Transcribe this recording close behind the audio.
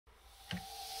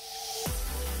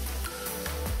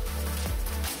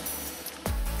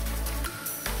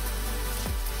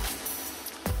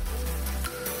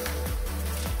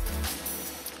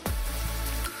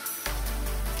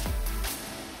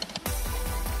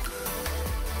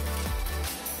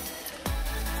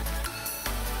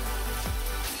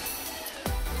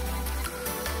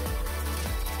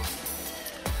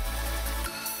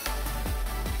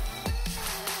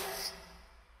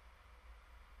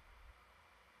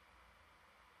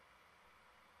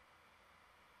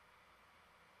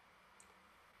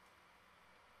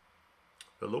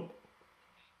Hello.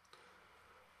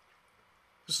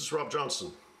 This is Rob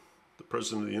Johnson, the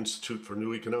president of the Institute for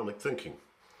New Economic Thinking.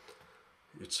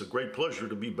 It's a great pleasure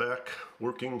to be back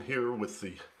working here with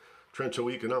the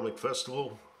Trento Economic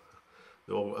Festival,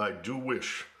 though I do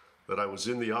wish that I was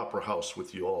in the Opera House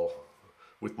with you all,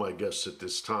 with my guests at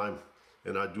this time,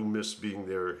 and I do miss being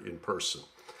there in person.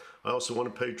 I also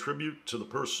want to pay tribute to the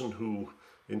person who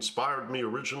inspired me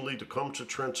originally to come to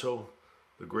Trento,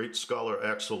 the great scholar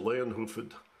Axel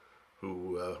Leijonhufvud,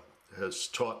 who has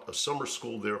taught a summer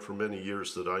school there for many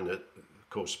years that INET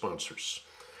co-sponsors.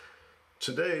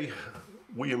 Today,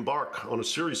 we embark on a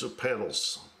series of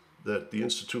panels that the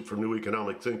Institute for New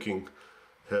Economic Thinking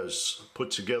has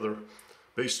put together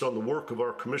based on the work of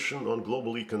our Commission on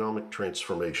Global Economic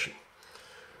Transformation.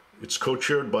 It's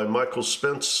co-chaired by Michael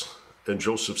Spence and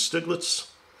Joseph Stiglitz,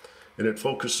 and it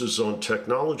focuses on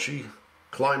technology,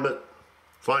 climate,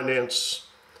 finance,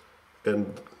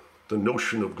 and the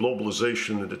notion of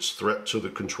globalization and its threat to the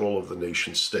control of the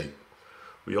nation state.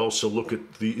 We also look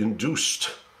at the induced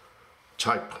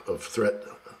type of threat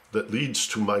that leads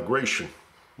to migration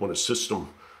when a system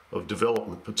of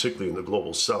development, particularly in the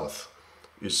global south,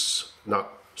 is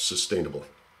not sustainable.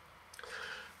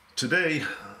 Today,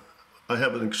 I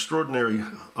have an extraordinary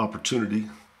opportunity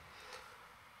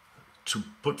to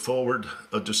put forward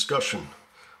a discussion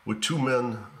with two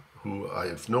men who I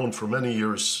have known for many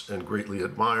years and greatly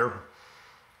admire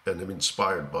and am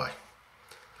inspired by.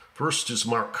 First is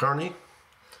Mark Carney.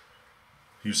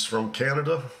 He's from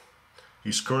Canada.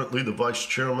 He's currently the vice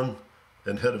chairman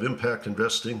and head of impact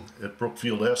investing at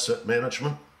Brookfield Asset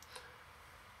Management.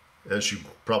 As you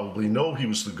probably know, he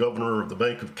was the governor of the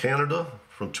Bank of Canada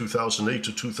from 2008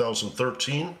 to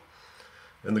 2013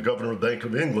 and the governor of the Bank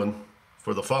of England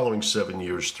for the following 7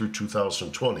 years through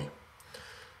 2020.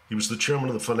 He was the chairman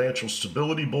of the Financial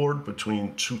Stability Board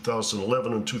between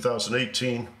 2011 and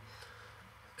 2018,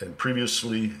 and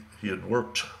previously he had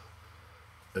worked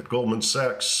at Goldman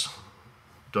Sachs,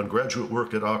 done graduate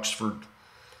work at Oxford,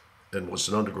 and was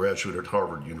an undergraduate at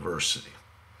Harvard University.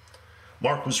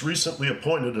 Mark was recently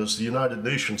appointed as the United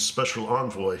Nations Special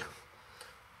Envoy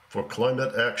for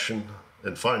Climate Action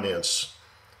and Finance,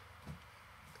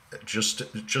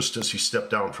 just as he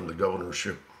stepped down from the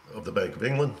governorship of the Bank of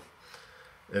England.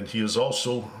 And he has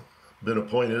also been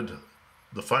appointed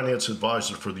the finance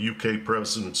advisor for the UK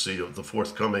presidency of the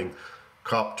forthcoming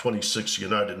COP26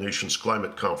 United Nations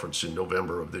Climate Conference in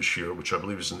November of this year, which I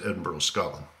believe is in Edinburgh,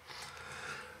 Scotland.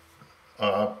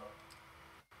 Our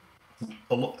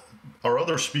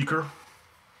other speaker,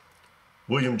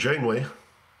 William Janeway,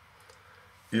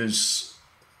 is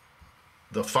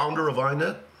the founder of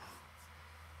INET,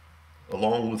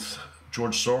 along with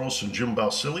George Soros and Jim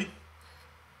Balsillie,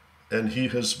 and he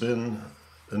has been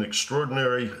an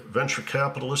extraordinary venture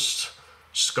capitalist,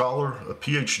 scholar, a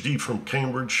PhD from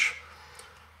Cambridge,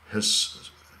 has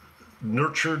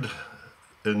nurtured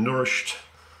and nourished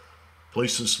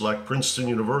places like Princeton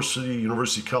University,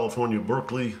 University of California,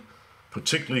 Berkeley,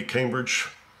 particularly Cambridge,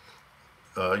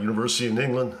 University in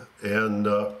England, and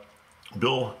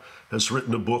Bill has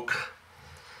written a book,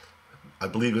 I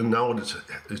believe in now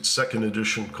its second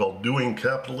edition, called Doing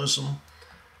Capitalism,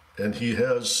 and he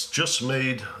has just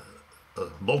made a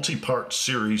multi-part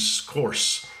series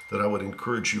course that I would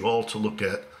encourage you all to look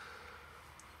at,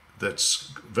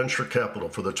 that's venture capital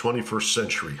for the 21st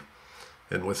century.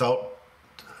 And without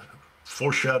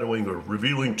foreshadowing or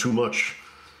revealing too much,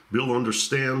 Bill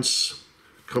understands,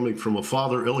 coming from a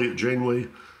father, Elliot Janeway,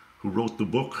 who wrote the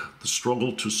book, The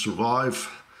Struggle to Survive,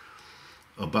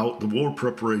 about the war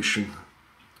preparation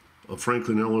of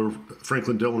Franklin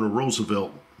Delano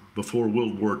Roosevelt before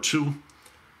World War II,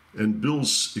 and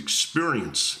Bill's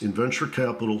experience in venture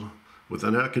capital with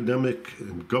an academic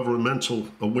and governmental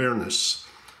awareness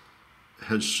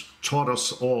has taught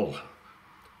us all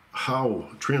how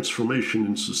transformation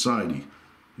in society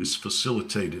is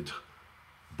facilitated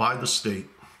by the state,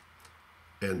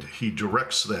 and he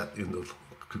directs that in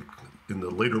the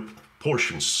later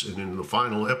portions and in the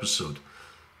final episode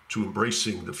to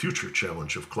embracing the future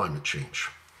challenge of climate change.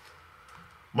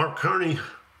 Mark Carney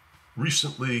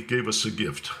recently gave us a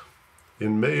gift.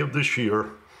 In May of this year,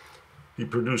 he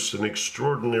produced an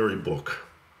extraordinary book.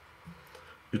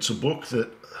 It's a book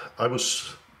that I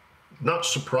was not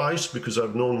surprised because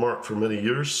I've known Mark for many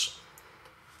years,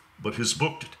 but his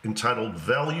book entitled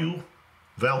Values,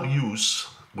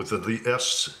 with the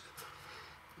S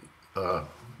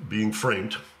being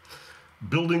framed,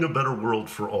 Building a Better World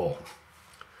for All.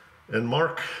 And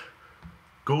Mark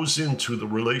goes into the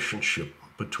relationship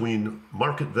between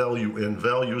market value and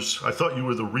values. I thought you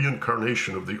were the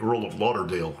reincarnation of the Earl of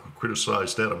Lauderdale, who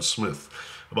criticized Adam Smith.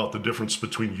 about the difference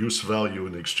between use value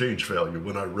and exchange value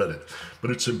when I read it.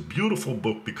 But it's a beautiful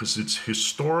book because it's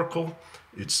historical,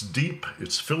 it's deep,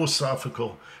 it's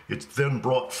philosophical, it's then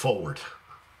brought forward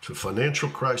to financial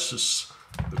crisis,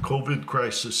 the COVID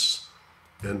crisis,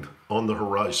 and on the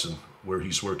horizon where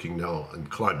he's working now in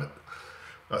climate.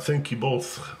 I thank you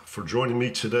both for joining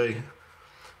me today,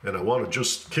 and I want to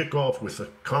just kick off with a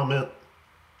comment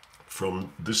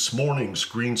from this morning's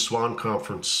Green Swan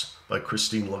Conference by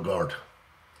Christine Lagarde.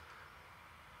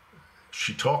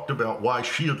 She talked about why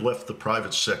she had left the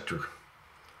private sector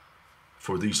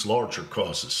for these larger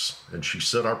causes. And she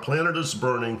said, our planet is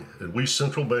burning, and we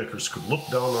central bankers could look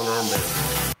down on our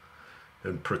mandate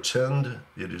and pretend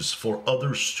it is for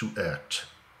others to act,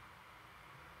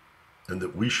 and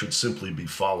that we should simply be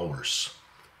followers.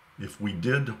 If we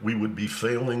did, we would be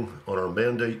failing on our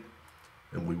mandate,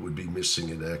 and we would be missing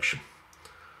in action.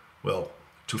 Well,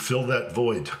 to fill that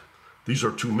void, these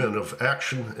are two men of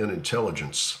action and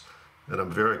intelligence, and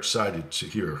I'm very excited to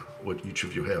hear what each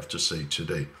of you have to say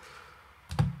today.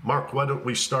 Mark, why don't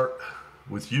we start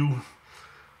with you?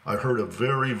 I heard a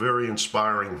very, very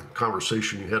inspiring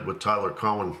conversation you had with Tyler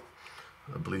Cowen,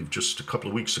 I believe just a couple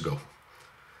of weeks ago.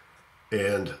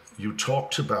 And you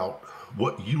talked about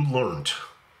what you learned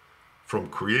from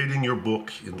creating your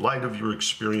book in light of your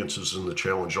experiences in the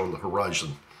challenge on the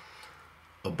horizon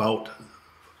about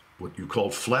what you call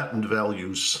flattened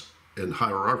values and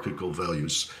hierarchical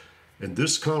values. And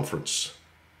this conference,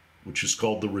 which is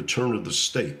called The Return of the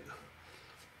State,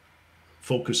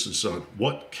 focuses on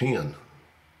what can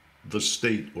the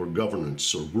state or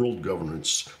governance or world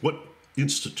governance, what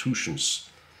institutions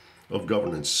of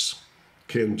governance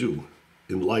can do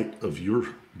in light of your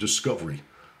discovery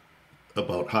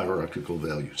about hierarchical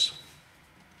values.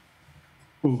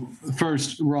 Well,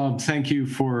 first, Rob, thank you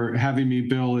for having me.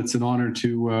 Bill, it's an honor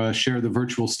to share the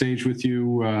virtual stage with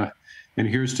you. And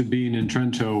here's to being in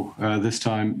Trento this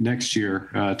time next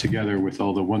year, together with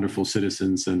all the wonderful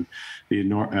citizens and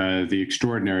the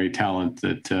extraordinary talent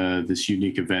that this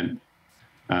unique event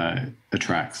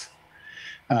attracts.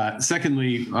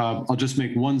 Secondly, I'll just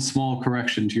make one small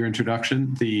correction to your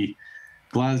introduction. The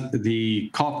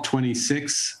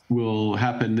COP26 will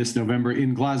happen this November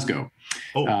in Glasgow,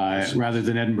 rather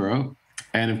than Edinburgh.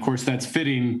 And of course, that's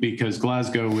fitting because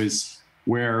Glasgow is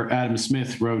where Adam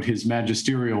Smith wrote his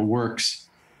magisterial works,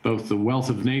 both The Wealth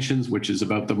of Nations, which is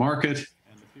about the market,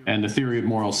 and The Theory of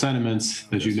Moral Sentiments,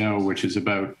 as you know, which is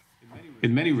about,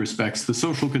 in many respects, the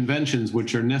social conventions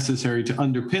which are necessary to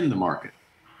underpin the market.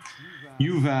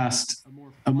 You've asked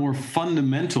a more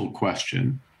fundamental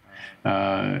question,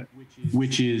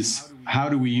 which is, how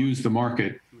do we use the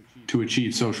market to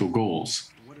achieve social goals?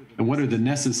 And what are the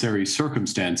necessary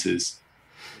circumstances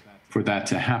for that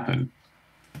to happen?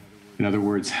 In other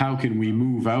words, how can we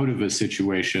move out of a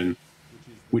situation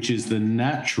which is the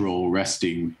natural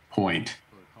resting point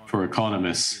for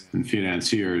economists and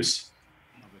financiers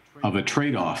of a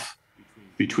trade-off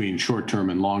between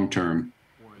short-term and long-term,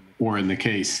 or in the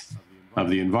case of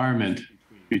the environment,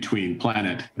 between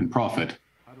planet and profit?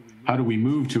 How do we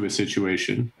move to a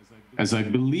situation, as I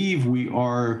believe we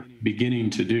are beginning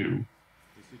to do,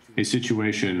 a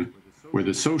situation where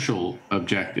the social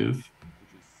objective,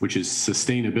 which is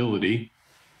sustainability,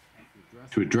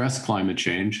 to address climate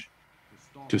change,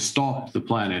 to stop the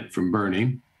planet from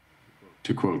burning,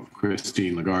 to quote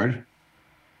Christine Lagarde,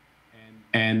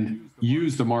 and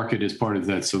use the market as part of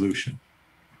that solution.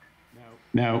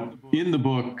 Now, in the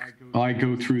book, I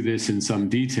go through this in some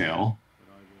detail,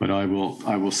 but I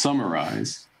will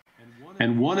summarize.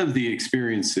 And one of the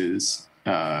experiences,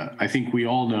 I think we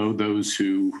all know, those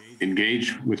who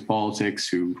engage with politics,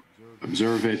 who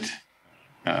observe it,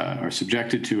 are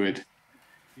subjected to it,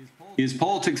 is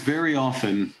politics very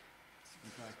often,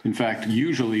 in fact,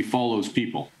 usually follows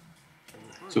people.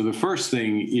 So the first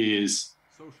thing is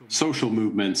social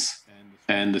movements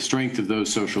and the strength of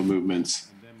those social movements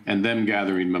and them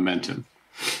gathering momentum.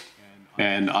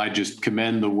 And I just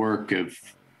commend the work of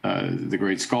the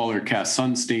great scholar Cass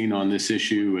Sunstein on this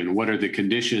issue, and what are the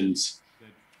conditions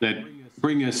that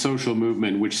bring a social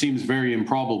movement, which seems very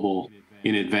improbable,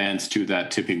 in advance to that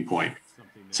tipping point,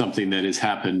 something that has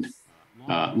happened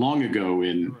long ago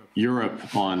in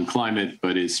Europe on climate,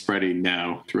 but is spreading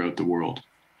now throughout the world.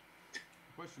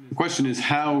 The question is,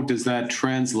 how does that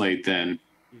translate then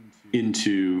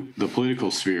into the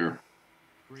political sphere,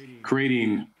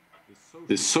 creating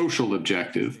this social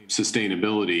objective,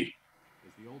 sustainability,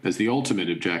 as the ultimate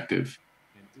objective,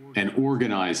 and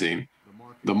organizing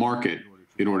the market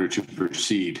in order to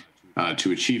proceed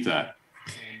to achieve that.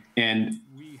 And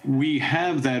we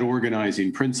have that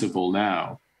organizing principle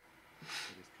now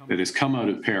that has come out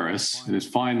of Paris and is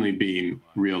finally being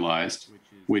realized,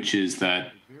 which is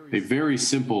that a very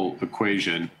simple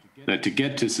equation that to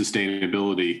get to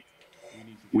sustainability,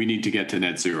 we need to get to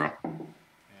net zero.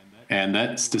 And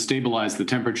that's to stabilize the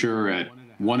temperature at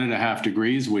 1.5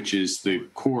 degrees, which is the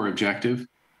core objective.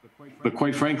 But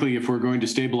quite frankly, if we're going to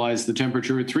stabilize the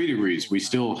temperature at 3 degrees, we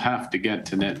still have to get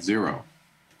to net zero.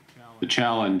 The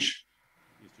challenge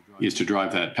is to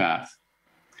drive that path.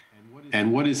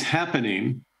 And what is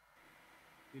happening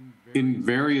in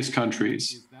various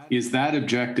countries is that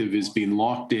objective is being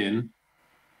locked in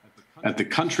at the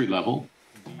country level.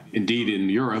 Indeed, in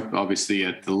Europe, obviously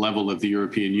at the level of the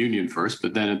European Union first,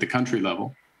 but then at the country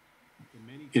level.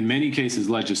 In many cases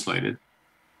legislated.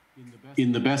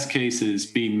 In the best cases,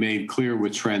 being made clear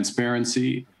with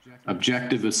transparency,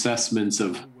 objective assessments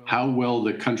of how well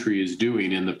the country is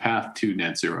doing in the path to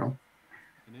net zero.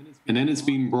 And then it's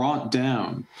being brought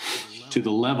down to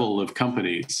the level of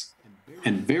companies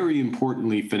and, very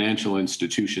importantly, financial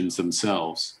institutions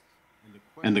themselves.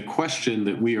 And the question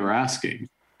that we are asking,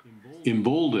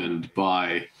 emboldened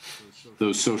by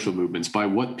those social movements, by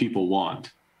what people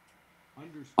want,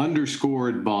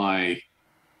 underscored by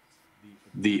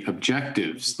the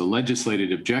objectives, the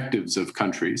legislated objectives of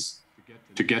countries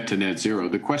to get to net zero,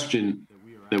 the question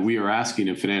that we are asking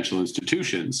of financial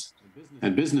institutions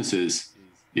and businesses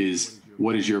is,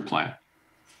 what is your plan?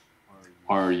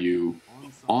 Are you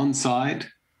on side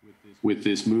with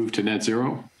this move to net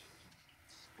zero?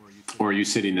 Or are you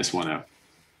sitting this one out?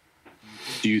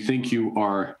 Do you think you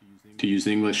are, to use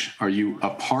English, are you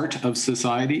a part of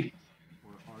society?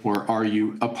 Or are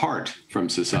you apart from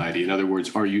society? In other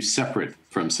words, are you separate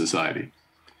from society?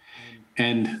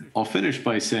 And I'll finish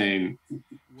by saying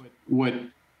what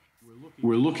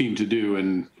we're looking to do,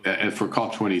 and for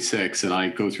COP26, and I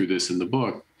go through this in the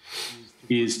book,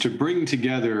 is to bring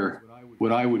together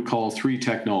what I would call 3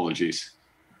 technologies.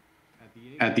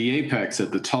 At the apex,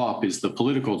 at the top, is the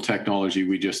political technology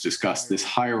we just discussed, this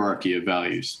hierarchy of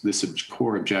values, this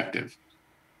core objective.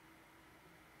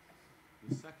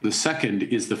 The second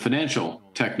is the financial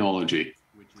technology,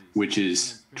 which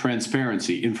is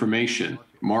transparency, information,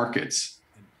 markets,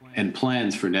 and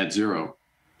plans for net zero,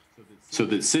 so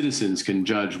that citizens can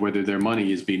judge whether their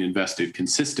money is being invested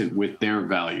consistent with their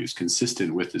values,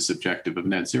 consistent with this objective of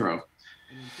net zero.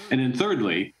 And then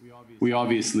thirdly, we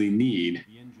obviously need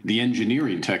the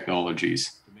engineering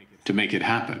technologies to make it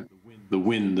happen. The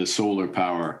wind, the solar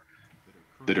power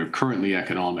that are currently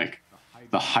economic,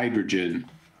 the hydrogen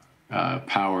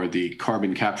power, the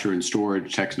carbon capture and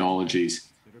storage technologies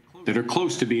that are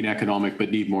close to being economic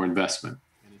but need more investment.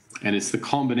 And it's the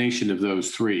combination of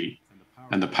those 3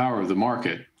 and the power of the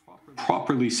market,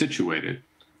 properly situated,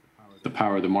 the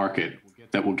power of the market,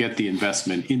 that will get the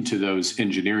investment into those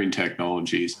engineering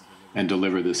technologies and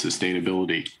deliver the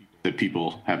sustainability that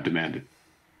people have demanded.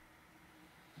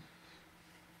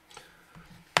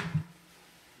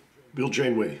 Bill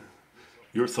Janeway,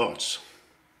 your thoughts?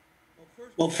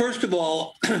 Well, first of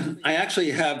all, I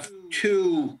actually have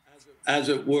 2, as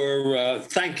it were,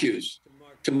 thank yous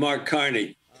to Mark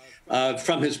Carney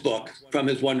from his book, from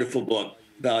his wonderful book,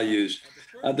 Values.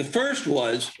 The first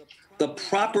was the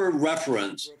proper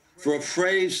reference for a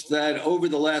phrase that over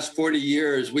the last 40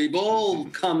 years, we've all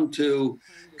come to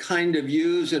kind of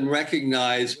use and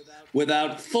recognize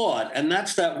without thought. And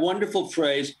that's that wonderful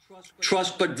phrase,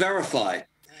 trust but verify.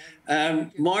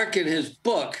 And Mark, in his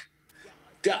book,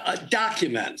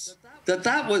 documents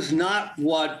that was not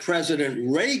what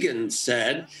President Reagan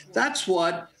said. That's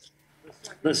what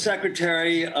the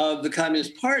Secretary of the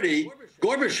Communist Party,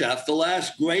 Gorbachev, the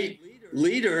last great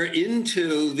leader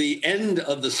into the end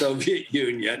of the Soviet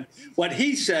Union, what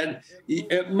he said,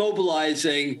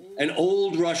 mobilizing an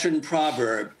old Russian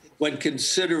proverb when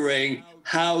considering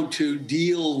how to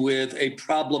deal with a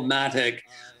problematic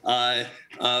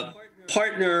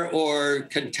partner or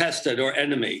contestant or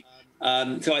enemy.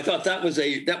 So I thought that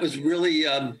was really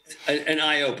an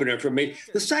eye opener for me.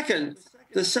 The second,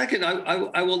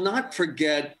 I will not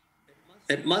forget.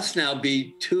 It must now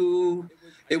be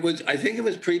I think it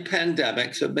was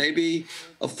pre-pandemic, so maybe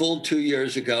a full 2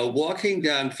 years ago, walking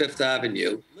down Fifth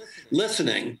Avenue,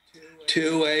 listening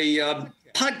to a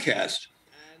podcast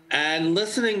and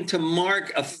listening to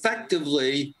Mark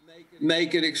effectively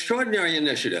make an extraordinary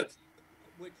initiative,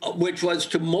 which was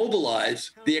to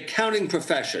mobilize the accounting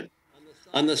profession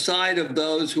on the side of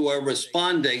those who are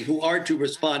responding, who are to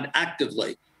respond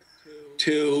actively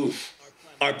to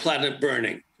our planet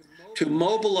burning, to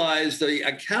mobilize the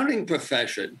accounting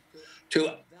profession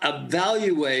to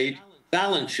evaluate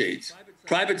balance sheets,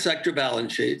 private sector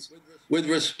balance sheets, with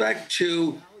respect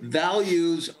to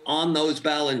values on those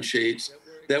balance sheets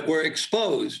that were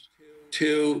exposed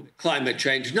to climate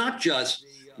change, not just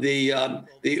the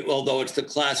although it's the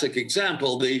classic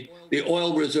example, the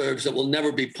oil reserves that will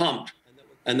never be pumped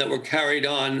and that were carried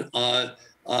on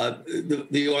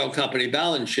the oil company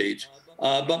balance sheets,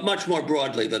 but much more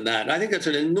broadly than that. I think that's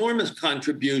an enormous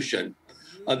contribution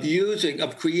of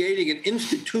creating an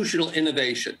institutional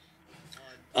innovation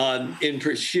in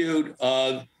pursuit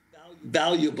of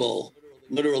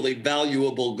literally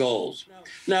valuable goals.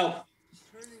 Now,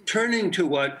 turning to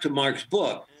Mark's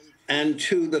book and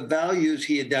to the values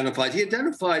he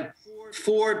identified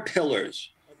 4 pillars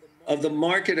of the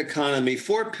market economy,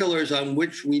 4 pillars on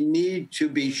which we need to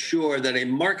be sure that a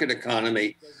market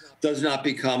economy does not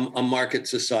become a market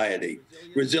society: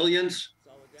 resilience,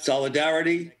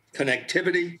 solidarity,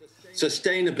 connectivity,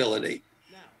 sustainability.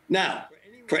 Now,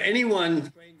 for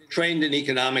anyone trained in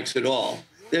economics at all,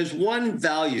 there's one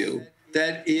value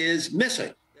that is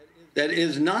missing, that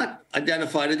is not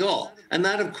identified at all. And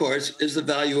that, of course, is the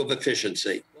value of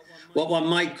efficiency, what one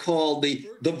might call the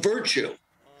virtue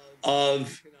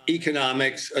of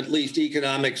economics, at least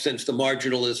economics since the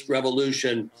marginalist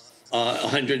revolution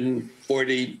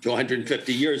 140 to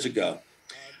 150 years ago.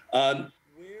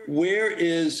 Where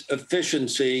is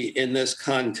efficiency in this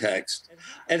context?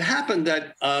 It happened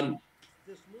that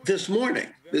this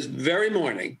very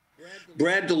morning,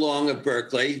 Brad DeLong of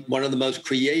Berkeley, one of the most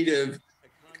creative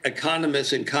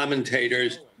economists and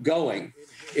commentators going,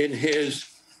 in his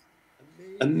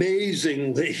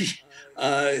amazingly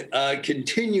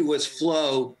continuous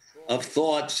flow of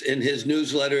thoughts in his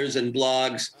newsletters and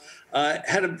blogs,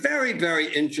 had a very, very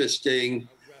interesting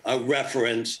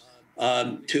reference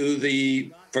to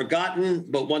the forgotten,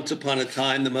 but once upon a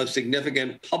time, the most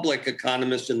significant public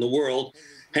economist in the world,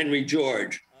 Henry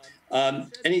George.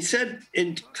 And he said,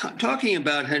 in talking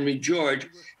about Henry George,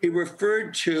 he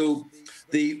referred to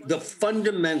the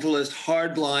fundamentalist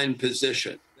hardline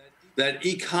position that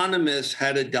economists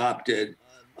had adopted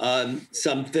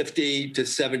some 50 to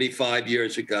 75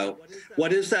 years ago.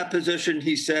 What is that position?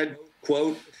 He said,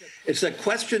 quote, "It's that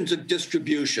questions of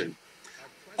distribution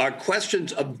are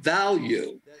questions of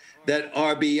value that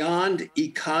are beyond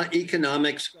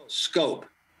economics scope,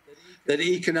 that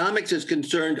economics is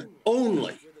concerned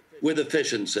only with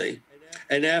efficiency.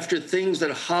 And after things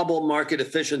that hobble market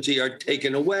efficiency are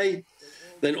taken away,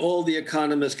 then all the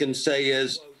economists can say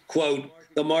is, quote,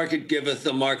 the market giveth,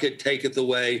 the market taketh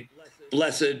away.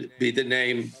 Blessed be the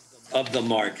name of the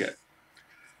market."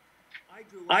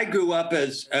 I grew up,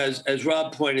 as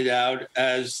Rob pointed out,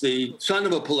 as the son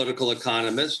of a political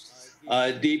economist,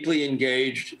 deeply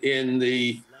engaged in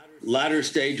the latter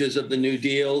stages of the New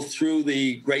Deal through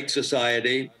the Great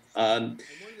Society.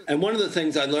 And one of the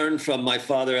things I learned from my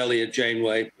father, Elliott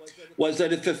Janeway, was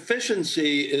that if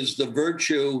efficiency is the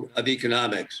virtue of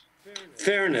economics,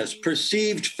 fairness,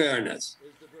 perceived fairness,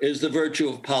 is the virtue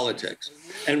of politics.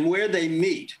 And where they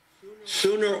meet,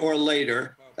 sooner or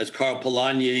later, as Karl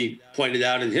Polanyi pointed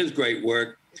out in his great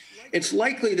work, it's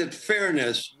likely that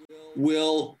fairness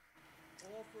will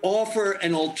offer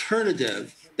an alternative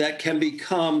that can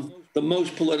become the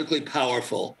most politically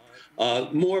powerful,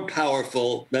 more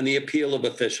powerful than the appeal of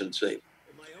efficiency.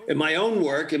 In my own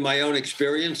work, in my own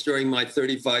experience during my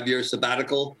 35-year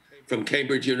sabbatical from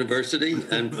Cambridge University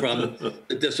and from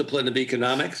the discipline of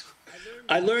economics,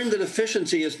 I learned that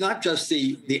efficiency is not just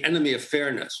the enemy of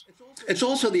fairness. It's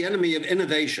also the enemy of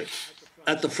innovation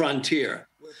at the frontier,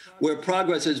 where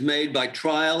progress is made by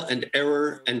trial and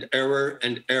error and error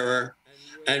and error,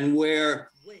 and where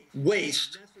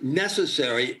waste,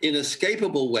 necessary,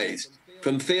 inescapable waste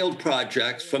from failed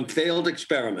projects, from failed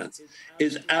experiments,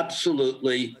 is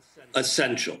absolutely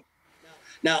essential.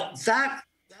 Now,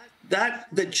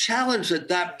 the challenge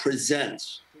that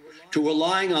presents to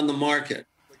relying on the market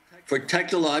for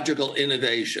technological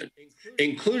innovation,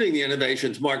 including the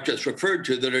innovations Mark just referred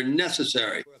to that are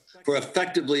necessary for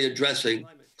effectively addressing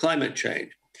climate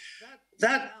change.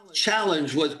 That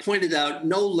challenge was pointed out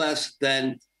no less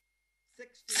than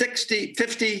 50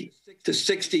 to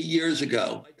 60 years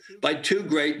ago by 2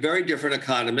 great, very different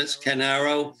economists, Ken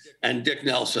Arrow and Dick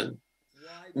Nelson.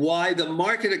 Why the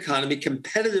market economy,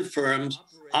 competitive firms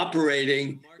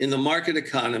operating in the market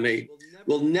economy,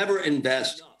 will never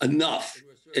invest enough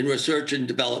in research and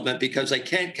development because they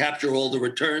can't capture all the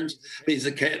returns, because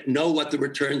they can't know what the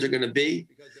returns are going to be,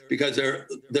 because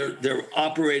they're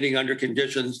operating under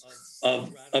conditions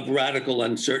of radical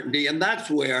uncertainty. And that's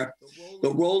where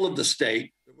the role of the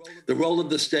state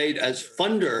as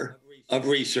funder of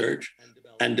research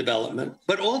and development,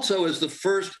 but also as the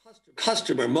first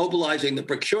customer mobilizing the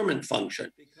procurement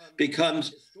function,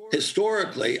 becomes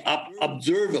historically,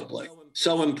 observably,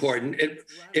 so important.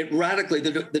 It radically,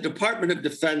 the Department of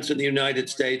Defense in the United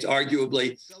States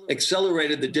arguably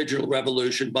accelerated the digital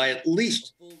revolution by at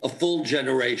least a full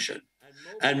generation.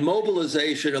 And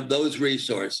mobilization of those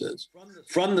resources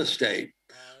from the state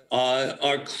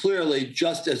are clearly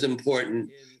just as important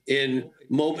in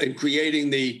creating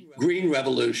the green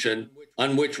revolution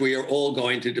on which we are all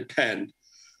going to depend.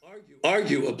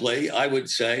 Arguably, I would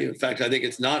say, in fact, I think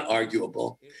it's not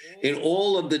arguable, in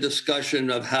all of the discussion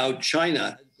of how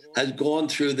China has gone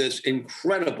through this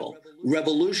incredible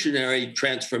revolutionary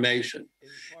transformation,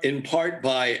 in part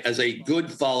by, as a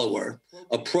good follower,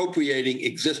 appropriating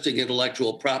existing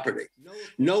intellectual property.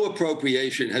 No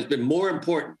appropriation has been more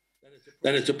important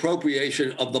than its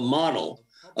appropriation of the model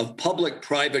of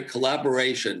public-private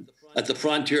collaboration at the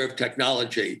frontier of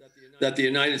technology that the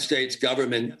United States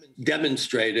government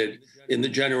demonstrated in the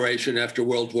generation after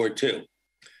World War II.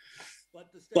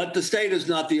 But the state is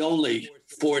not the only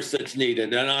force that's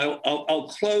needed. And I'll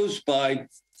close by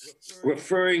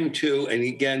referring to, and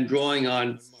again, drawing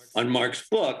on Mark's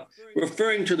book,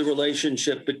 referring to the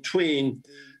relationship between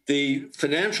the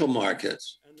financial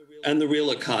markets and the real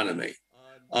economy.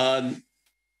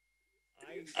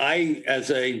 I, as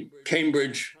a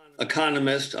Cambridge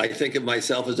economist, I think of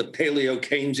myself as a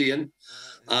paleo-Keynesian,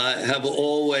 have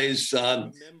always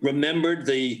remembered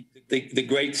the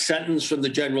great sentence from the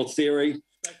general theory: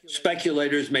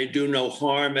 speculators may do no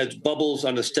harm as bubbles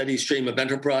on a steady stream of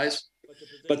enterprise,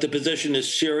 but the position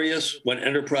is serious when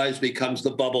enterprise becomes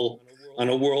the bubble on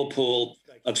a whirlpool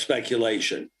of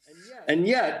speculation. And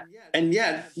yet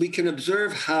we can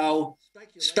observe how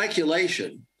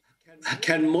speculation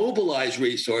can mobilize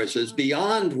resources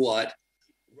beyond what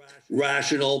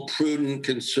rational, prudent,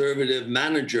 conservative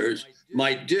managers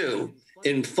might do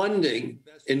in funding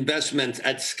investments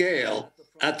at scale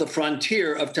at the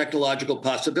frontier of technological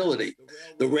possibility.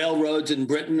 The railroads in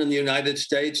Britain and the United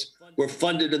States were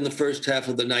funded in the first half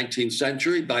of the 19th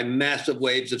century by massive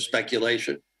waves of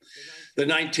speculation. The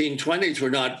 1920s were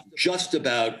not just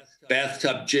about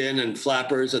bathtub gin and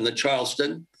flappers and the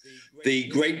Charleston. The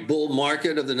great bull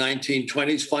market of the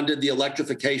 1920s funded the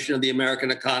electrification of the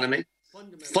American economy,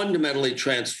 fundamentally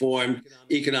transformed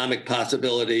economic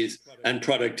possibilities and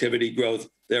productivity growth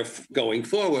there going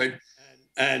forward.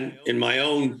 And in my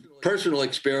own personal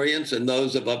experience and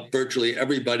those of virtually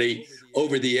everybody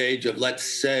over the age of, let's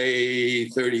say,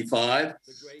 35,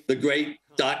 the great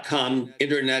dot-com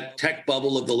internet tech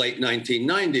bubble of the late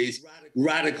 1990s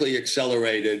radically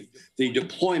accelerated the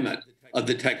deployment of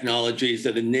the technologies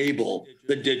that enable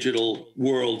the digital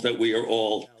world that we are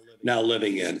all now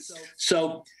living in.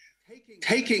 So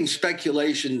taking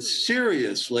speculation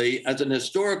seriously as an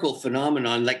historical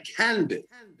phenomenon that can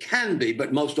be,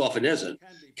 but most often isn't,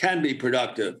 can be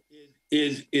productive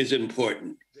is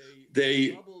important.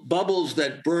 The bubbles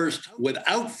that burst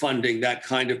without funding that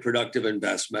kind of productive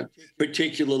investment,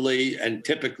 particularly and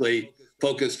typically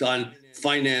focused on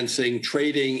financing,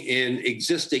 trading in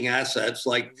existing assets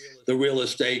like the real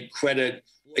estate credit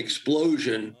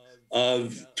explosion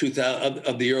of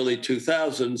the early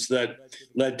 2000s that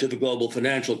led to the global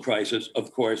financial crisis,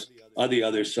 of course, on the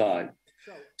other side.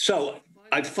 So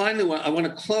I want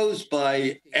to close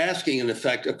by asking, in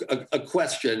effect, a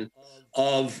question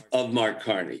of Mark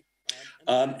Carney.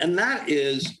 And that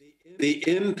is the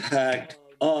impact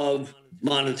of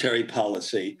monetary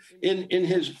policy. In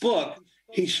his book,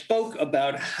 he spoke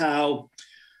about how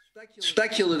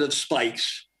speculative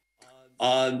spikes,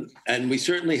 and we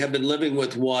certainly have been living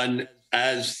with one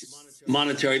as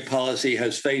monetary policy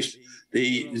has faced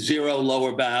the zero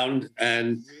lower bound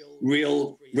and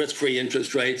real risk-free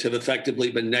interest rates have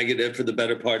effectively been negative for the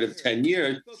better part of 10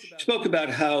 years, spoke about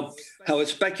how a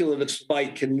speculative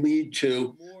spike can lead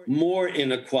to more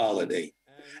inequality.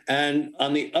 And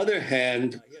on the other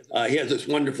hand, he has this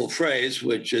wonderful phrase,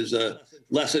 which is a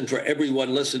lesson for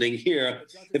everyone listening here: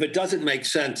 if it doesn't make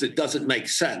sense, it doesn't make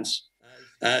sense.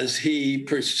 As he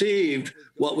perceived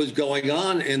what was going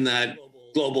on in that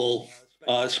global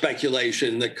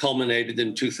speculation that culminated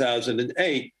in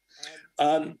 2008.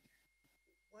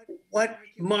 What,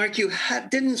 Mark, you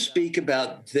didn't speak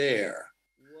about there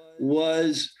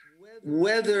was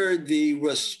whether the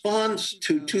response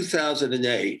to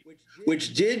 2008,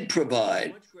 which did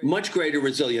provide much greater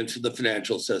resilience to the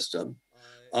financial system,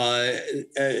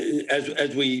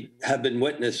 as we have been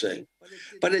witnessing,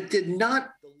 but it did not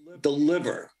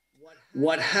deliver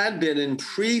what had been in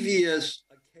previous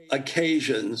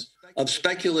occasions of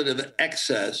speculative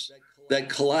excess that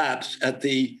collapsed at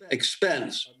the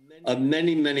expense of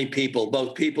many, many people,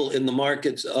 both people in the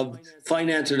markets of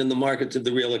finance and in the markets of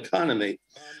the real economy.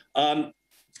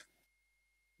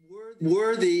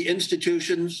 Were the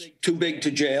institutions too big to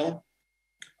jail?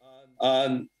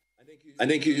 I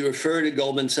think you refer to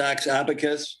Goldman Sachs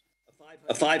Abacus,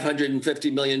 a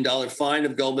 $550 million fine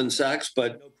of Goldman Sachs,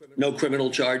 but no criminal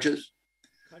charges.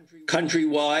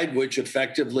 Countrywide, which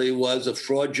effectively was a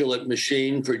fraudulent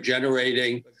machine for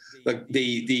generating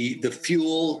the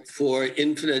fuel for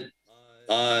infinite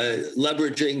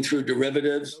leveraging through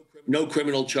derivatives, no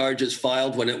criminal charges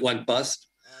filed when it went bust.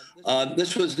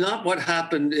 This was not what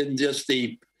happened in just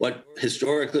what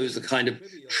historically was the kind of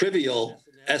trivial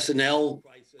S&L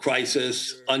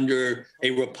crisis under a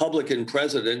Republican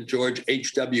president, George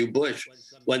H.W. Bush,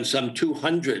 when some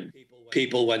 200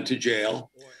 people went to jail,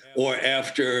 or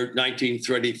after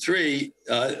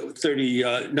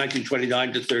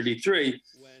 1929 to 33,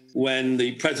 when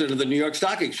the president of the New York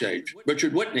Stock Exchange,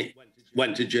 Richard Whitney,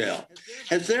 went to jail.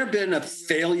 Has there been a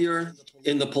failure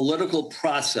in the political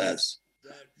process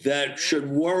that should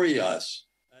worry us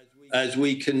as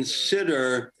we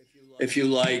consider, if you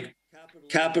like,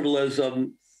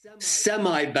 capitalism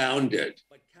semi-bounded,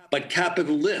 but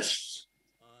capitalists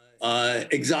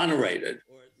exonerated,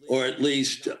 or at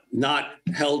least not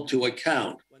held to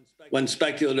account when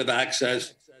speculative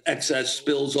excess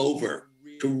spills over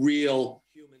to real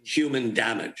human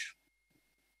damage?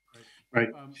 Right.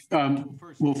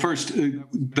 Well, first,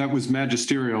 that was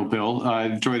magisterial, Bill. I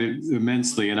enjoyed it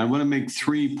immensely. And I want to make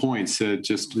 3 points,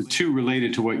 just 2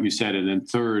 related to what you said, and then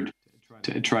third,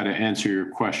 to try to answer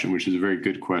your question, which is a very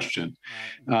good question.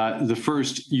 The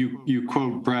first, you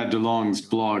quote Brad DeLong's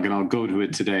blog, and I'll go to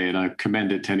it today, and I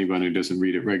commend it to anyone who doesn't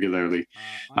read it regularly.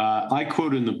 I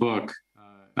quote in the book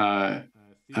a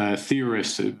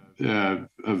theorist of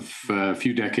a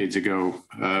few decades ago,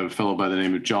 a fellow by the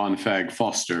name of John Fagg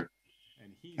Foster,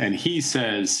 and he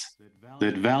says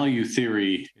that value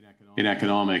theory in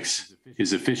economics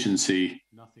is efficiency,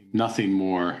 nothing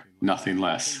more, nothing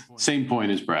less. Same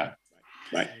point as Brad.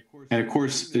 Right. And of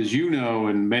course, as you know,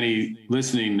 and many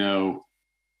listening know,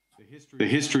 the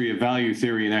history of value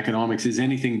theory in economics is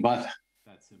anything but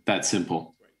that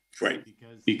simple. Right.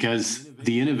 Because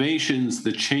the innovations,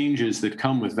 the changes that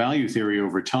come with value theory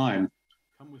over time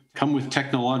come with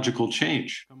technological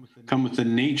change, come with the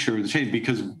nature of the change,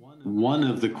 because one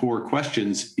of the core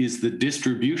questions is the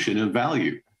distribution of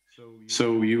value.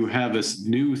 So you have a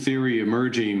new theory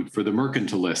emerging for the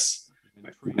mercantilists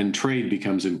when trade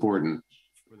becomes important.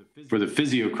 For the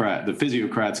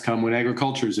physiocrats come when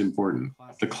agriculture is important.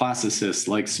 The classicists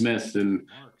like Smith and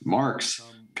Marx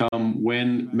come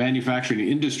when manufacturing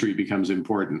industry becomes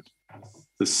important.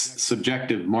 The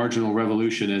subjective marginal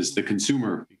revolution as the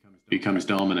consumer becomes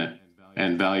dominant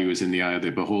and value is in the eye of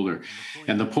the beholder.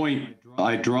 And the point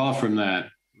I draw from that,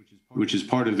 which is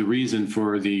part of the reason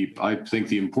for I think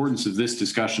the importance of this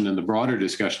discussion and the broader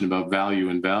discussion about value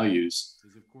and values,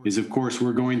 is of course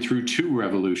we're going through 2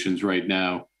 revolutions right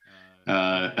now.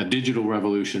 A digital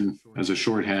revolution as a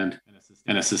shorthand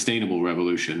and a sustainable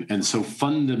revolution. And so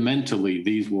fundamentally,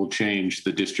 these will change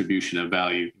the distribution of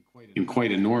value in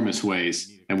quite enormous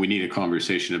ways. And we need a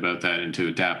conversation about that and to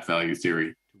adapt value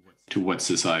theory to what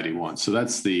society wants. So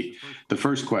that's the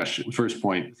first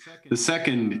point. The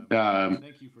second,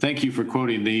 thank you for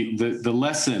quoting the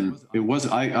lesson.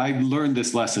 I learned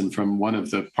this lesson from one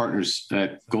of the partners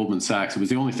at Goldman Sachs. It was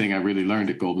the only thing I really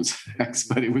learned at Goldman Sachs,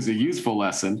 but it was a useful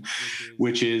lesson,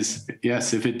 which is,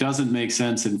 yes, if it doesn't make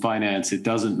sense in finance, it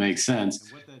doesn't make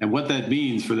sense. And what that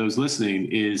means for those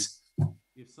listening is,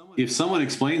 if someone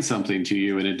explains something to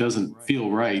you and it doesn't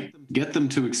feel right, get them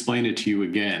to explain it to you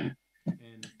again.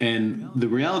 And the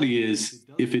reality is,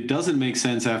 if it doesn't make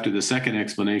sense after the second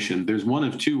explanation, there's one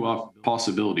of 2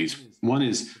 possibilities. One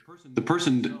is the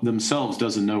person themselves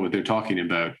doesn't know what they're talking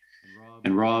about.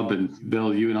 And Rob and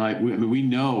Bill, you and I, we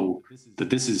know that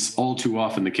this is all too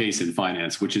often the case in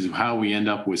finance, which is how we end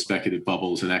up with speculative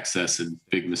bubbles and excess and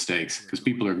big mistakes, because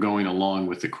people are going along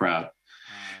with the crowd.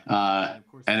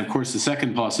 And of course, the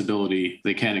second possibility,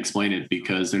 they can't explain it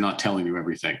because they're not telling you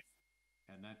everything.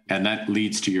 And that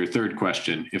leads to your third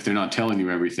question. If they're not telling you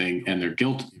everything and they're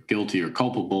guilty or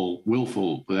culpable,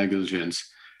 willful negligence,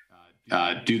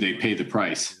 do they pay the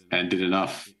price? And did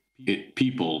enough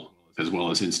people, as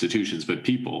well as institutions, but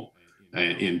people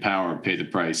in power pay the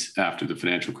price after the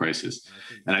financial crisis?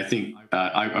 And I think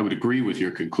I would agree with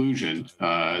your conclusion,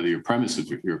 your premise of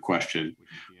your question,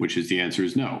 which is the answer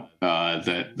is no,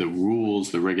 that the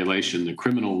rules, the regulation, the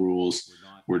criminal rules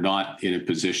were not in a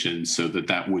position so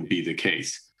that would be the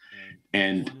case.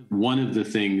 And one of the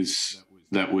things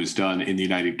that was done in the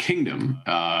United Kingdom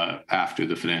after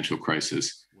the financial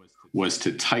crisis was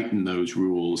to tighten those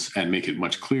rules and make it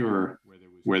much clearer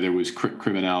where there was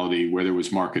criminality, where there was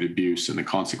market abuse, and the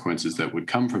consequences that would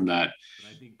come from that.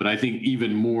 But I think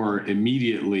even more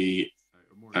immediately,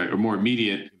 or more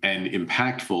immediate and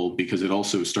impactful because it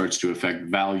also starts to affect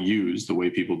values, the way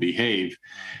people behave.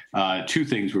 Two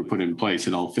things were put in place,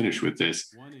 and I'll finish with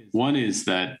this. One is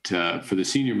that for the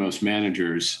senior most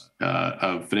managers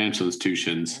of financial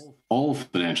institutions, all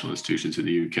financial institutions in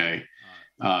the UK,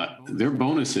 their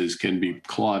bonuses can be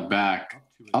clawed back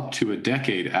up to a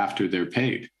decade after they're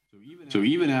paid. So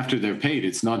even after they're paid,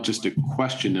 it's not just a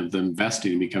question of them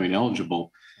vesting and becoming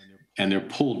eligible, and they're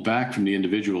pulled back from the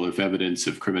individual if evidence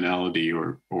of criminality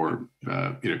or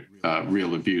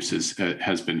real abuse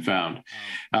has been found.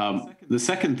 The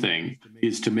second thing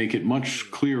is to make it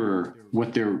much clearer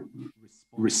what their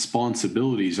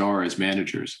responsibilities are as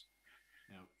managers.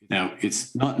 Now,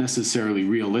 it's not necessarily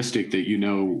realistic that you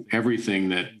know everything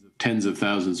that tens of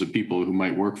thousands of people who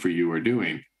might work for you are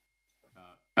doing.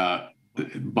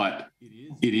 But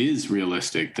it is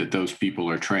realistic that those people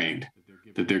are trained,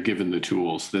 that they're given the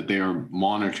tools, that they are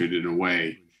monitored in a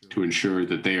way to ensure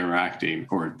that they are acting,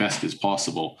 or as best as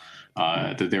possible,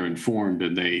 that they're informed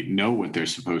and they know what they're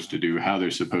supposed to do, how they're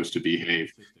supposed to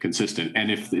behave, consistent. And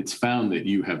if it's found that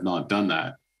you have not done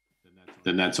that,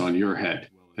 then that's on your head,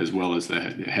 as well as the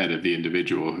head of the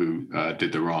individual who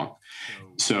did the wrong.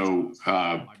 So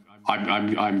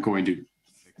I'm going to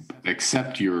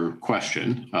accept your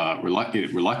question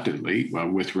reluctantly,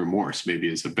 with remorse, maybe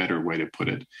is a better way to put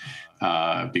it,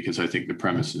 because I think the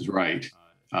premise is right.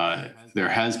 There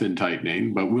has been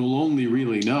tightening, but we'll only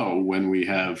really know when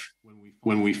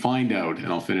we find out, and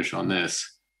I'll finish on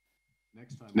this.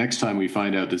 Next time we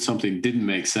find out that something didn't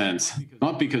make sense,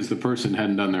 not because the person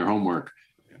hadn't done their homework,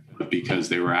 but because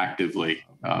they were actively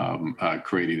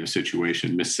creating a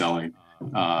situation, mis-selling,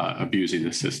 abusing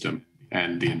the system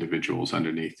and the individuals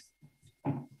underneath.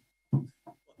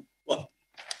 Well,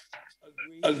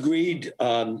 agreed.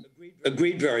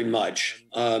 Agreed very much.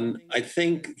 I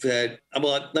think that,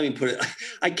 well, let me put it,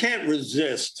 I can't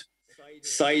resist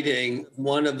citing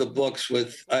one of the books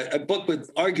with a book with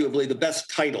arguably the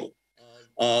best title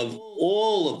of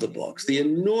all of the books, the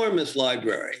enormous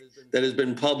library that has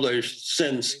been published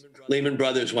since Lehman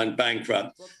Brothers went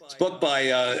bankrupt. It's a book by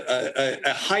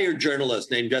a hired journalist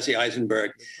named Jesse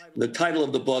Eisenberg. The title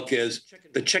of the book is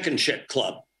The Chicken Shit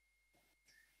Club.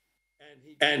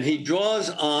 And he draws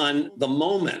on the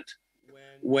moment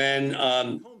when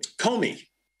Comey,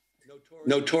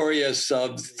 notorious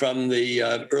from the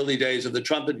early days of the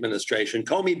Trump administration,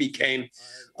 Comey became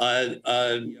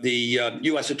the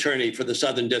U.S. attorney for the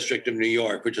Southern District of New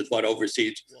York, which is what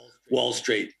oversees Wall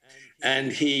Street.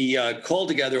 And he called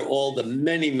together all the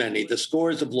the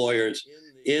scores of lawyers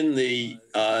in the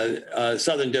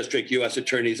Southern District U.S.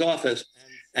 Attorney's Office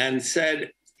and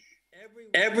said,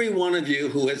 every one of you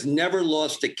who has never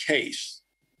lost a case,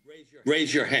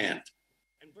 raise your hand.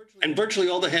 And virtually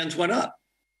all the hands went up.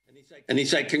 And he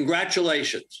said,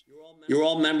 congratulations, you're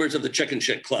all members of the Chicken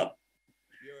Shit Club.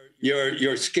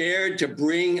 You're scared to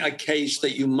bring a case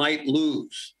that you might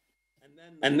lose.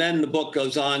 And then the book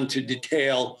goes on to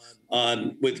detail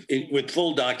with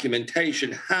full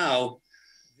documentation how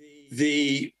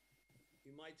you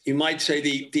might say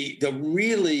the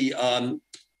really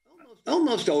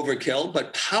almost overkill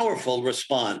but powerful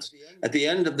response at the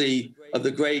end of the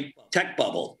great tech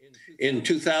bubble in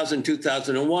 2000,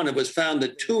 2001, it was found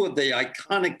that two of the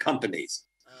iconic companies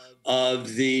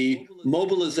of the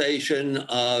mobilization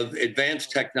of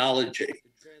advanced technology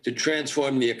to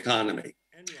transform the economy,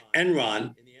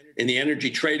 Enron in the energy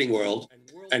trading world,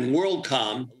 and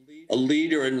WorldCom, a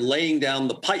leader in laying down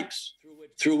the pipes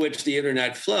through which the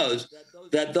internet flows,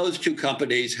 that those two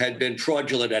companies had been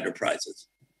fraudulent enterprises.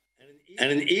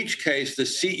 And in each case, the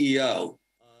CEO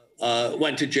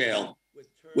went to jail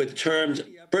with terms.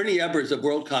 Bernie Ebbers of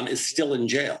WorldCom is still in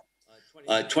jail.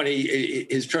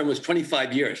 His term was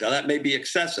 25 years. Now, that may be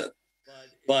excessive,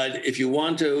 but if you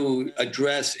want to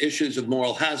address issues of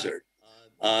moral hazard,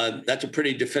 that's a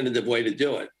pretty definitive way to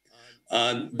do it.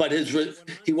 But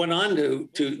he went on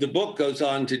the book goes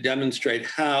on to demonstrate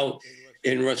how,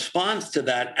 in response to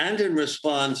that, and in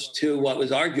response to what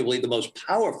was arguably the most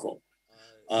powerful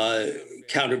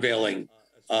countervailing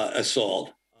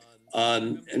assault.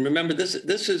 And remember,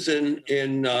 this is in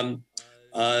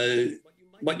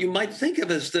what you might think of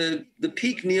as the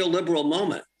peak neoliberal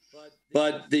moment.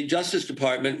 But the Justice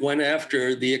Department went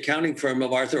after the accounting firm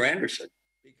of Arthur Andersen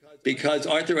because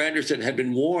Arthur Andersen had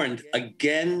been warned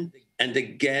again and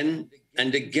again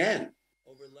and again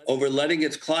over letting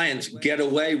its clients get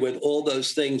away with all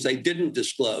those things they didn't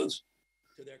disclose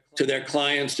to their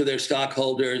clients, to their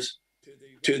stockholders,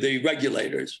 to the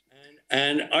regulators.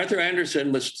 And Arthur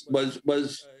Andersen was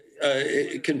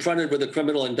confronted with a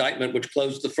criminal indictment which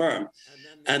closed the firm.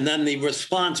 And then the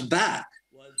response back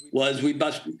was, we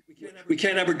we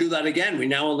can't ever do that again. We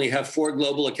now only have 4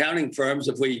 global accounting firms.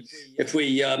 If we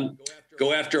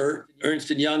go after Ernst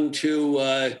 & Young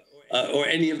or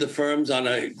any of the firms on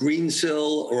a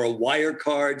Greensill or a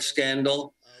Wirecard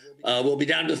scandal, we'll be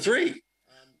down to 3.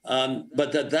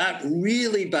 But that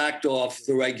really backed off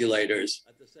the regulators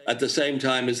at the same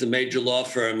time as the major law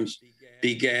firms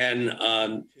began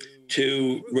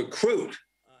to recruit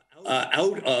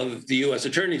out of the U.S.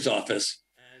 Attorney's Office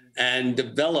and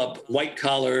develop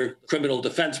white-collar criminal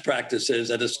defense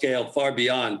practices at a scale far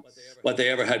beyond what they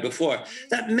ever had before.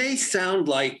 That may sound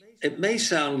like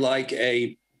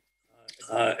a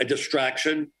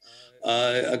distraction,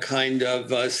 a kind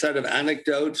of set of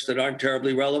anecdotes that aren't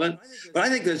terribly relevant, but I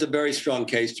think there's a very strong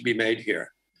case to be made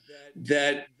here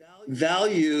that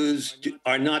values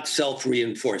are not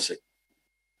self-reinforcing.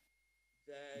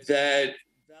 That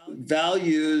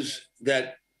values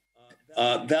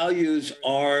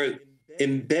are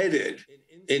embedded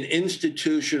in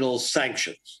institutional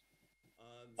sanctions.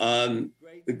 The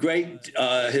great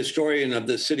historian of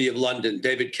the City of London,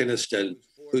 David Kynaston,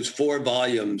 whose 4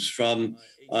 volumes from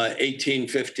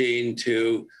 1815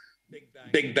 to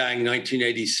Big Bang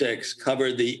 1986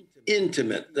 cover the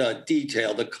intimate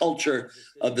detail, the culture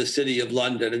of the City of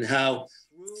London, and how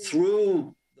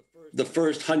through the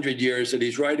first 100 years that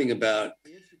he's writing about,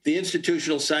 the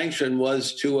institutional sanction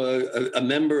was to a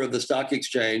member of the stock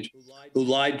exchange who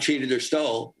lied, cheated, or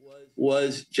stole,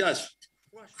 was just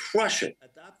crushing.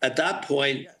 At that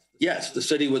point, yes, the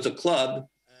city was a club,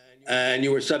 and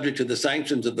you were subject to the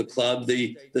sanctions of the club.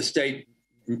 The state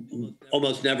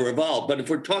almost never evolved. But if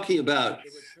we're talking about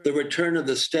the return of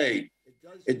the state,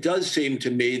 it does seem to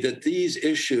me that these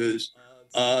issues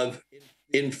of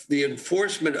the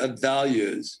enforcement of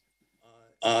values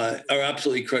are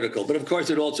absolutely critical. But of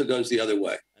course, it also goes the other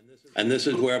way. And this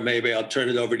is where maybe I'll turn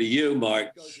it over to you, Mark.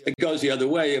 It goes the other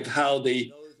way of how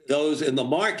those in the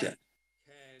market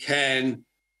can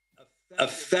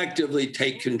effectively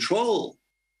take control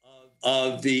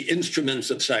of the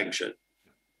instruments of sanction,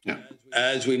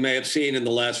 as we may have seen in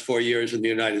the last 4 years in the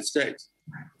United States.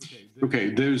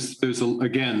 Okay, there's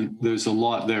a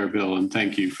lot there, Bill, and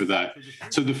thank you for that.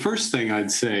 So the first thing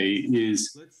I'd say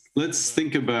is let's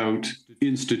think about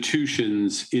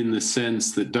institutions in the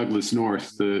sense that Douglas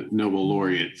North, the Nobel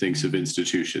laureate, thinks of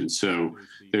institutions. So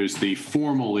there's the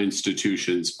formal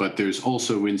institutions, but there's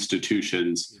also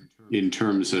institutions in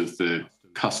terms of the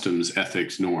customs,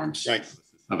 ethics, norms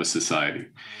of a society.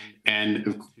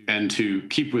 And to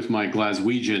keep with my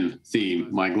Glaswegian theme,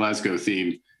 my Glasgow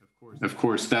theme, of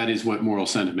course, that is what moral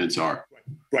sentiments are.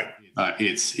 Right.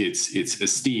 It's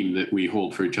esteem that we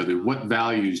hold for each other. What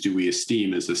values do we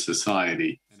esteem as a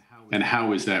society, and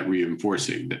how is that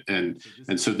reinforcing? And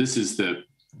so this is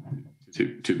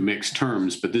to mix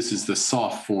terms, but this is the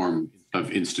soft form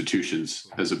of institutions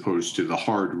as opposed to the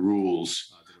hard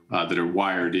rules that are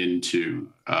wired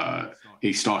into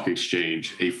a stock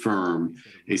exchange, a firm,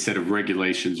 a set of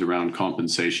regulations around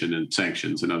compensation and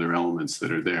sanctions and other elements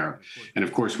that are there. And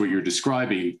of course, what you're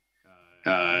describing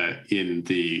in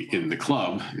the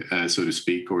club, so to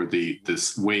speak, or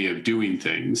this way of doing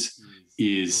things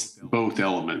is both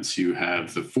elements. You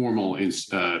have the formal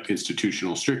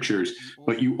institutional strictures,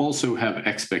 but you also have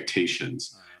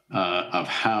expectations of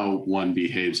how one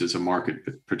behaves as a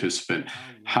market participant,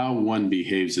 how one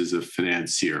behaves as a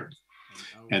financier.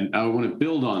 And I want to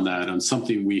build on that, on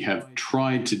something we have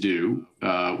tried to do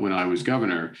when I was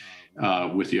governor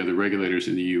with the other regulators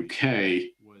in the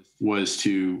UK, was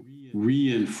to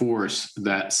reinforce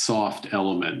that soft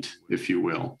element, if you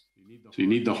will. So you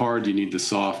need the hard, you need the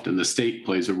soft, and the state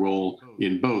plays a role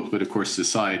in both. But of course,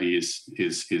 society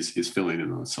is filling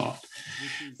in on the soft,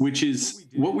 which is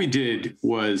what we did.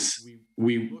 Was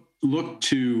we looked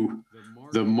to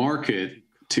the market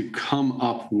to come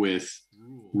up with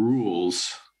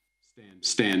rules,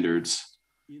 standards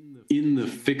in the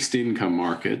fixed income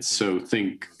markets. So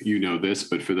think, you know this,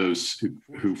 but for those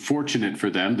who fortunate for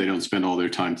them, they don't spend all their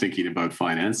time thinking about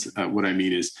finance. What I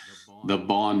mean is the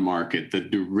bond market, the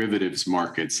derivatives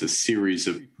markets, a series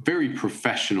of very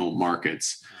professional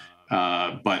markets,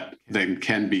 but then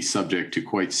can be subject to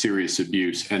quite serious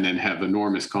abuse and then have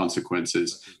enormous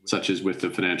consequences, such as with the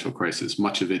financial crisis.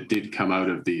 Much of it did come out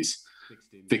of these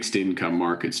fixed income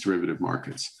markets, derivative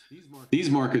markets. These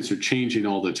markets are changing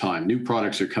all the time. New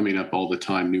products are coming up all the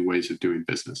time, new ways of doing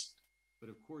business.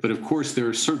 But of course, there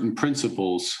are certain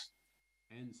principles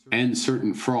and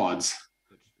certain frauds,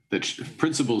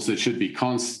 principles that should be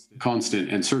constant,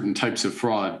 and certain types of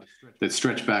fraud that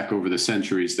stretch back over the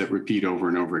centuries that repeat over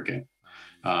and over again.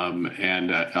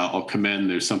 And I'll commend,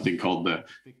 there's something called the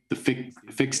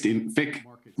FIC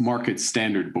Market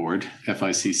Standard Board,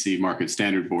 FICC Market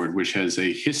Standard Board, which has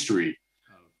a history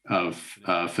of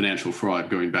financial fraud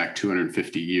going back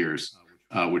 250 years,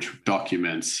 which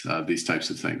documents these types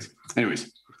of things.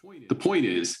 Anyways, the point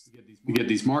is, you get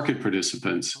these market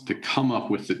participants to come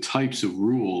up with the types of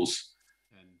rules.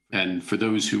 And for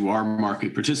those who are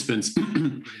market participants,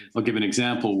 I'll give an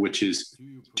example, which is,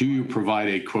 do you provide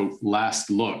a, quote, last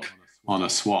look on a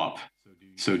swap?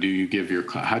 So how do you give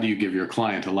your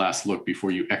client a last look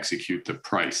before you execute the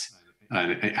price?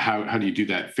 And how do you do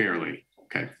that fairly?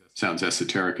 Okay, sounds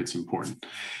esoteric, it's important.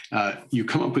 You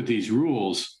come up with these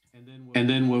rules, and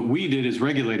then what we did as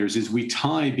regulators is we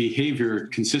tie behavior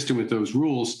consistent with those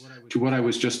rules to what I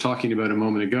was just talking about a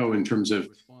moment ago in terms of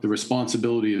the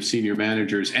responsibility of senior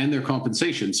managers and their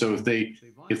compensation. So if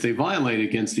they violate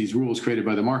against these rules created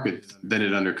by the market, then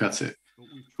it undercuts it.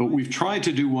 But we've tried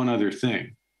to do one other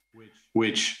thing,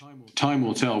 which time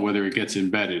will tell whether it gets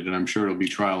embedded, and I'm sure it'll be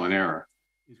trial and error,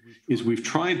 is we've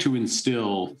tried to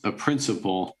instill a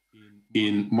principle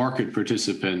in market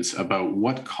participants about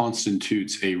what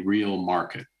constitutes a real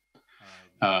market.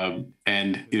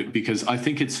 Because I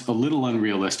think it's a little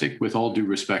unrealistic, with all due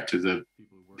respect to the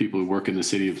people who work in the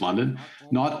City of London,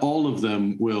 not all of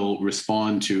them will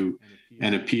respond to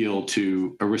an appeal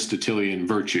to Aristotelian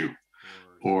virtue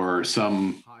or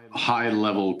some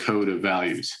high-level code of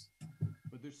values.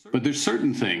 But there's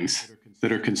certain things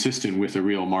that are consistent with a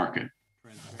real market.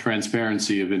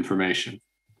 Transparency of information,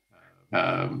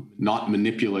 not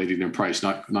manipulating a price,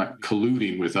 not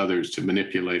colluding with others to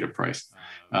manipulate a price.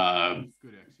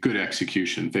 Good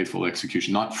execution, faithful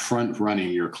execution, not front-running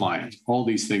your client. All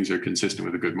these things are consistent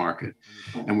with a good market.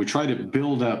 And we try to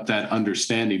build up that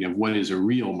understanding of what is a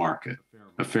real market,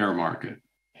 a fair market,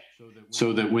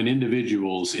 so that when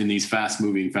individuals in these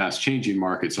fast-moving, fast-changing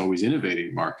markets, always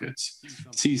innovating markets,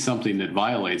 see something that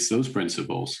violates those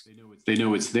principles, they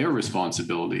know it's their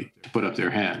responsibility to put up their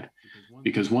hand.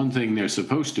 Because one thing they're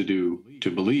supposed to do,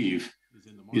 to believe,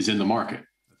 is in the market.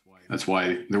 That's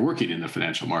why they're working in the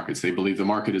financial markets. They believe the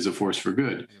market is a force for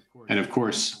good. And of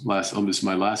course, this is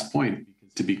my last point,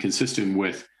 to be consistent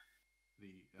with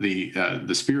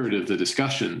the spirit of the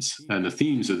discussions and the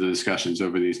themes of the discussions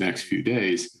over these next few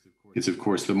days, is of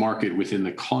course the market within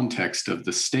the context of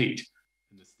the state,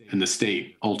 and the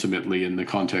state ultimately in the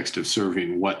context of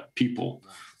serving what people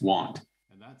want.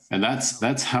 And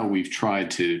that's how we've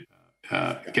tried to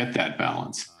get that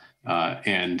balance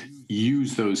and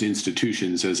use those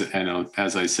institutions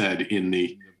as I said, in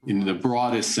the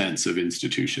broadest sense of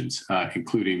institutions,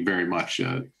 including very much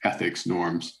ethics,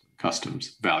 norms,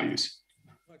 customs, values.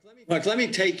 Mark, let me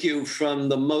take you from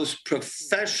the most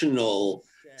professional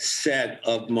set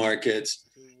of markets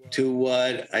to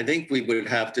what I think we would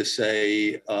have to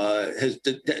say has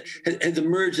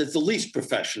emerged as the least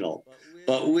professional,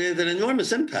 but with an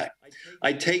enormous impact.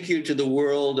 I take you to the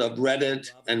world of Reddit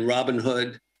and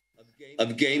Robinhood,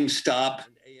 of GameStop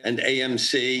and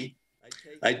AMC.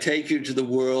 I take you to the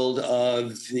world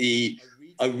of a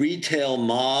retail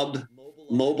mob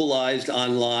mobilized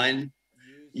online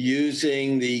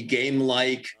using the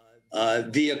game-like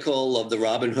vehicle of the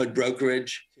Robinhood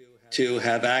brokerage to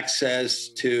have access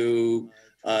to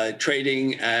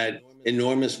trading at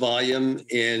enormous volume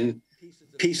in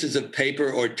pieces of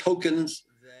paper or tokens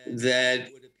that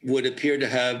would appear to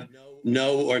have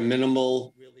no or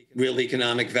minimal real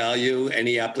economic value,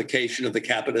 any application of the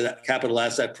capital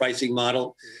asset pricing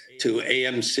model to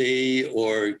AMC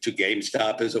or to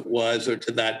GameStop as it was, or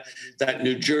to that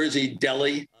New Jersey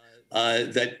deli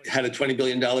that had a $20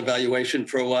 billion valuation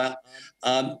for a while.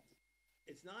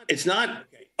 It's not,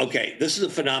 okay, this is a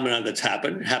phenomenon that's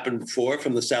happened before,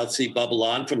 from the South Sea bubble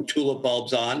on, from tulip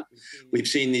bulbs on. We've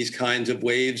seen these kinds of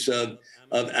waves of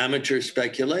amateur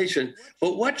speculation.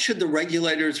 But what should the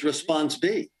regulator's response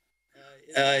be?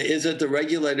 Is it the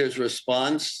regulator's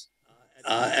response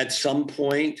at some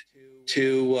point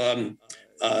to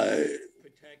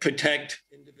protect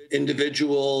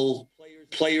individual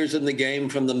players in the game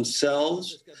from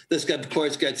themselves? This, of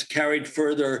course, gets carried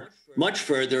much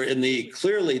further in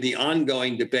clearly the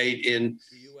ongoing debate in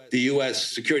the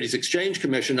U.S. Securities Exchange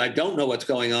Commission. I don't know what's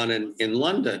going on in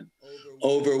London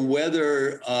over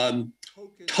whether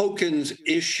tokens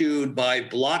issued by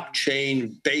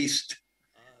blockchain-based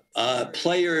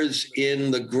players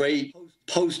in the great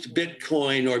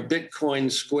post-Bitcoin or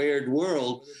Bitcoin squared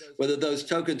world, whether those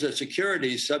tokens are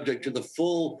securities subject to the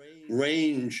full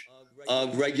range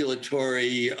of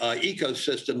regulatory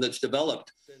ecosystem that's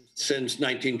developed since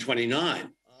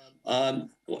 1929.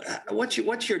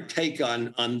 What's your take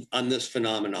on this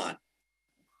phenomenon?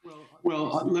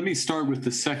 Well, let me start with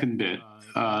the second bit.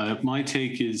 My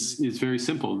take is very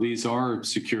simple. These are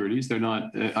securities. They're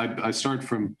not. I start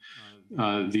from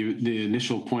the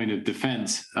initial point of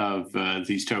defense of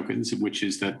these tokens, which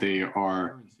is that they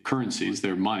are currencies.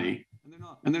 They're money,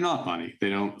 and they're not money. They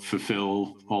don't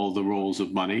fulfill all the roles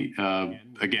of money.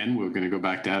 Again, we're going to go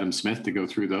back to Adam Smith to go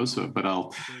through those, but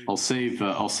I'll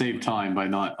save time by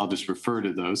not. I'll just refer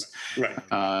to those. Right.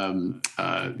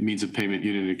 Means of payment,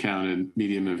 unit of account, and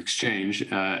medium of exchange,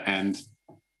 and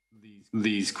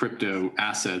these crypto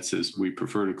assets, as we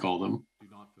prefer to call them,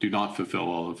 do not fulfill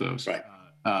all of those. Right.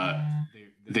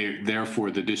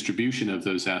 Therefore, the distribution of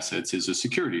those assets is a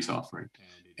securities offering,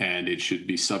 and it should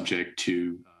be subject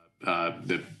to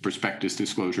the prospectus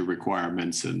disclosure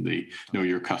requirements and the know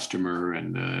your customer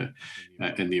and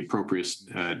the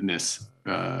appropriateness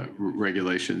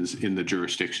regulations in the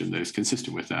jurisdiction that is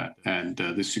consistent with that. And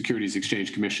the Securities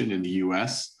Exchange Commission in the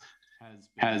U.S.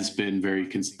 has been very,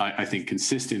 I think,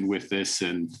 consistent with this,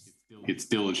 and it's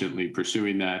diligently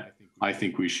pursuing that. I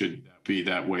think we should be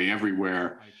that way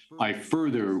everywhere. I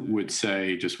further would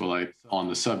say, just while on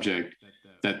the subject,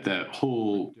 that the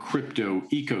whole crypto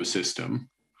ecosystem,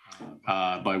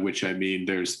 by which I mean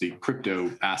there's the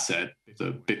crypto asset,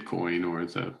 the Bitcoin or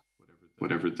the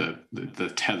whatever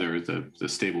the tether, the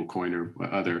stable coin or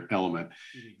other element,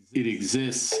 it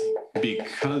exists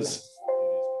because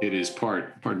it is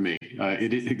part. Pardon me.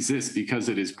 It exists because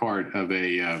it is part of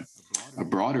a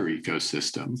broader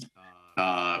ecosystem,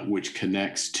 which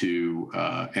connects to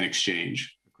an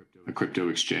exchange, a crypto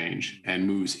exchange, and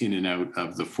moves in and out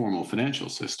of the formal financial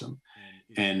system.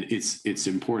 And it's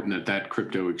important that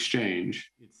crypto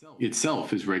exchange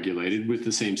itself is regulated with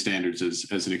the same standards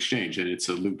as an exchange. And it's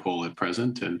a loophole at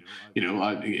present. And,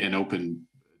 an open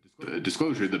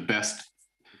disclosure, the best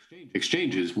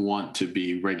exchanges want to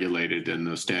be regulated in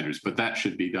those standards, but that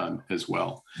should be done as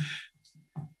well.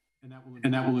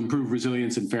 And that will improve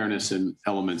resilience and fairness and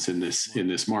elements in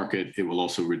this market. It will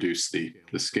also reduce the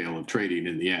scale of trading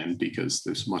in the end, because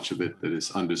there's much of it that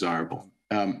is undesirable.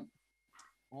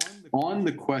 On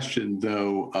the question,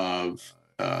 though, of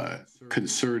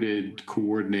concerted,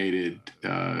 coordinated,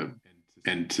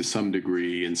 and to some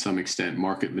degree, in some extent,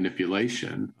 market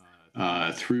manipulation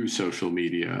through social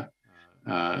media,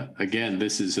 again,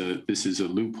 this is a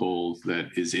loophole that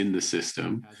is in the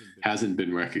system, hasn't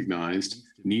been recognized,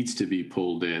 needs to be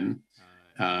pulled in,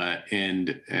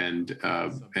 and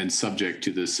subject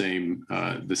to the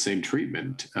same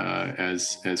treatment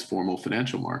as formal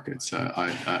financial markets.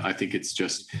 I think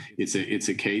it's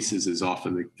a case, as is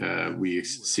often we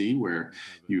see, where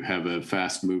you have a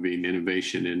fast moving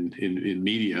innovation in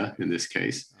media in this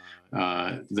case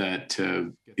that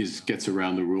gets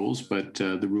around the rules, but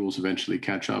the rules eventually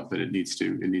catch up, and it needs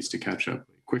to catch up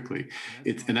quickly.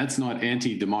 And that's not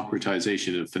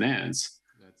anti-democratization of finance.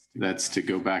 That's, to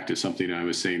go back to something I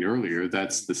was saying earlier,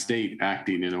 that's the state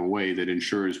acting in a way that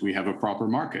ensures we have a proper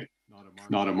market,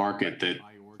 not a market that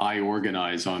I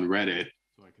organize on Reddit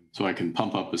so I can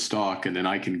pump up a stock and then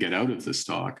I can get out of the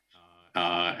stock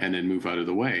and then move out of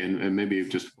the way. And maybe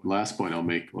just last point I'll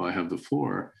make while I have the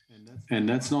floor. And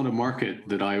that's not a market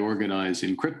that I organize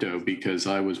in crypto because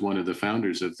I was one of the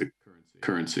founders of the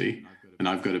currency, and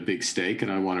I've got a big stake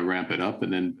and I want to ramp it up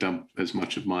and then dump as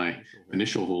much of my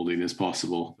initial holding as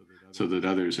possible so that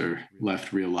others are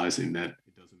left realizing that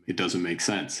it doesn't make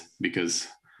sense. Because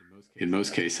in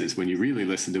most cases, when you really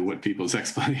listen to what people's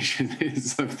explanation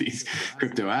is of these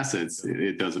crypto assets,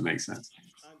 it doesn't make sense.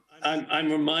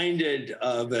 I'm reminded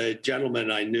of a gentleman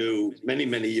I knew many,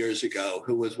 many years ago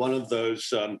who was one of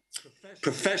those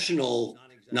professional,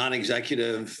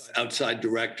 non-executive outside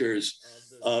directors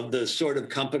of the sort of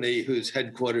company whose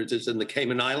headquarters is in the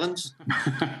Cayman Islands.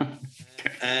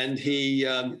 And he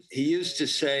used to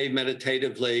say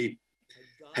meditatively,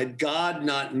 had God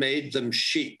not made them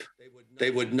sheep, they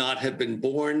would not have been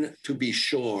born to be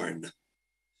shorn.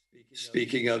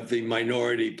 Speaking of the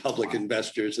minority public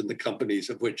investors in the companies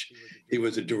of which he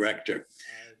was a director.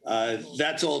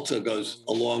 That also goes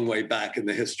a long way back in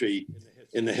the history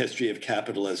of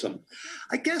capitalism.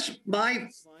 I guess my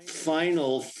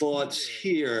final thoughts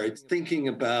here, thinking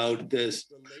about this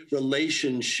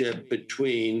relationship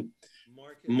between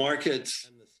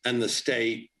markets and the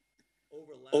state,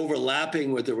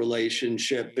 overlapping with the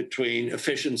relationship between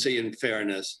efficiency and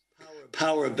fairness,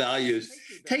 power of values,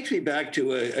 takes me back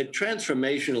to a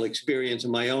transformational experience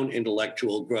in my own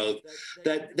intellectual growth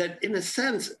that in a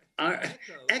sense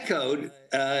echoed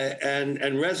and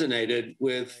resonated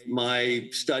with my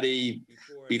study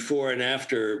before and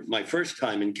after my first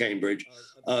time in Cambridge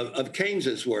of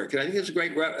Keynes's work. And I think it's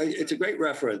a great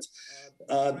reference.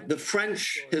 The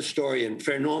French historian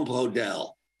Fernand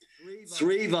Braudel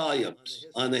three volumes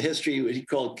on the history he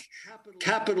called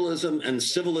Capitalism and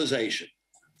Civilization,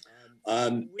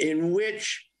 in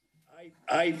which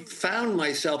I found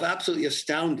myself absolutely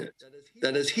astounded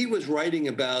that as he was writing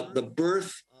about the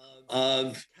birth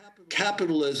of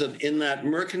capitalism in that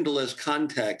mercantilist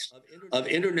context of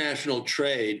international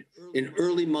trade in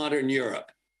early modern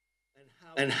Europe,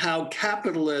 and how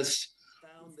capitalists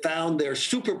found their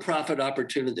super profit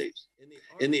opportunities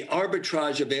in the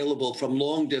arbitrage available from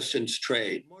long distance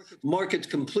trade, markets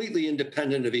completely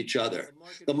independent of each other.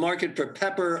 The market for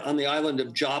pepper on the island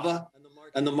of Java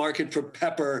and the market for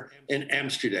pepper in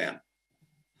Amsterdam.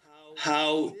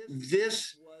 How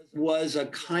this was a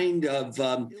kind of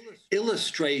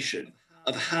illustration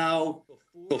of how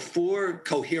before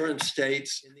coherent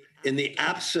states, in the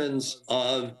absence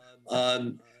of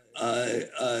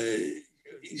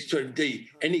sort of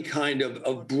any kind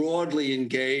of broadly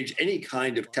engaged, any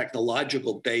kind of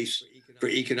technological base for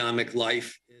economic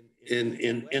life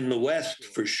in the West,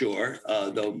 for sure,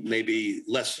 though maybe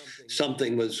less.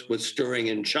 Something was stirring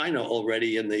in China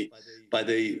already by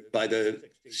the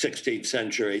 16th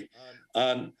century.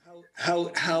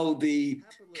 How the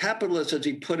capitalists, as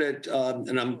he put it,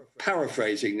 and I'm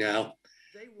paraphrasing now,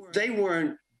 they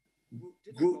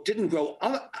didn't grow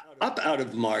up out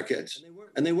of markets,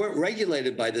 and they weren't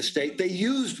regulated by the state. They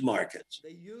used markets.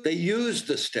 They used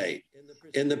the state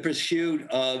in the pursuit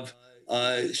of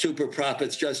super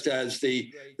profits, just as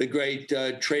the great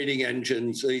trading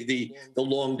engines, the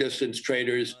long distance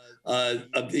traders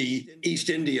of the East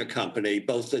India Company,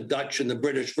 both the Dutch and the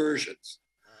British versions,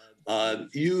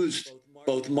 used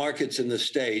both markets and the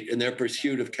state in their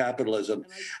pursuit of capitalism.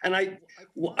 And I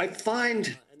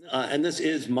find, and this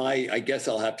is I guess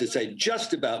I'll have to say,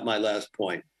 just about my last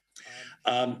point.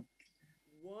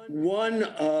 One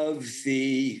of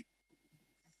the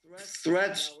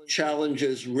threats,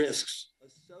 challenges, risks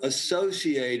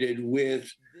associated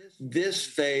with this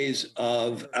phase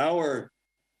of our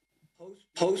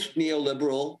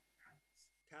post-neoliberal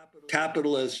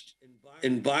capitalist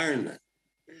environment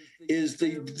is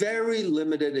the very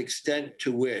limited extent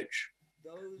to which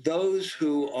those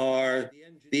who are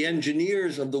the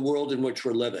engineers of the world in which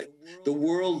we're living, the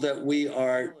world that we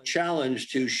are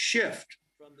challenged to shift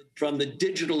from the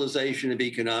digitalization of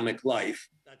economic life,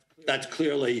 that's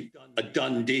clearly a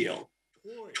done deal,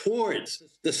 towards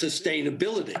the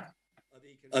sustainability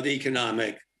of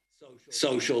economic,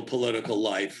 social, political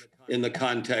life in the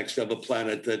context of a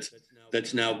planet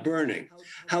that's now burning.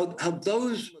 How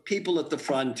those people at the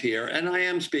frontier, and I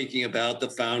am speaking about the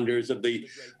founders of the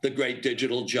great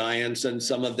digital giants and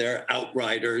some of their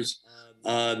outriders,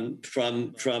 from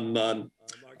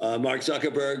Mark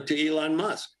Zuckerberg to Elon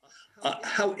Musk,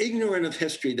 how ignorant of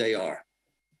history they are.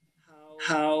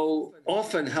 How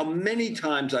many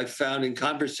times I've found in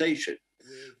conversation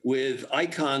with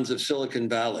icons of Silicon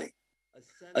Valley,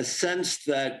 a sense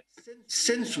that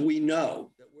since we know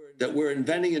that we're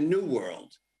inventing a new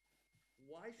world,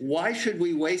 why should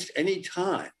we waste any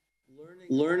time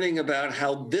learning about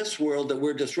how this world that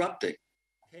we're disrupting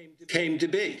came to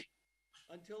be?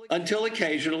 Until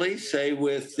occasionally, say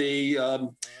with the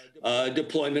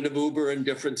deployment of Uber in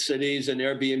different cities and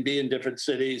Airbnb in different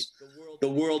cities, the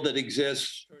world that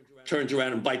exists turns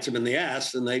around and bites them in the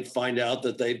ass, and they find out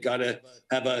that they've got to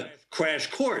have a crash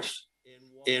course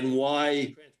in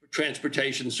why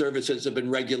transportation services have been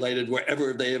regulated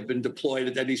wherever they have been deployed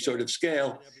at any sort of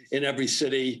scale in every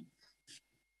city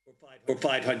for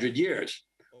 500 years,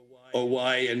 or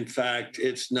why, in fact,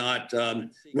 it's not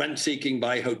rent-seeking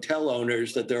by hotel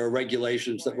owners, that there are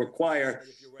regulations that require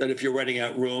that if you're renting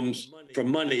out rooms for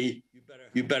money,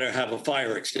 you better have a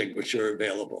fire extinguisher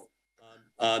available.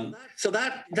 So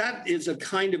that is a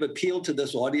kind of appeal to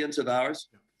this audience of ours,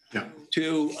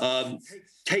 to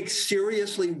take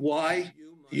seriously why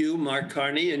you, Mark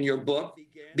Carney, in your book,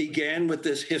 began with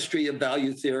this history of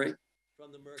value theory,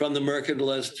 from the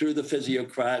mercantilists through the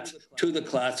physiocrats to the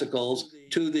classicals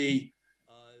to the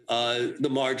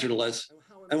marginalists,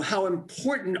 and how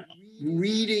important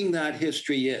reading that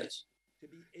history is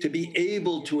to be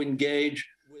able to engage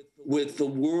with the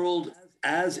world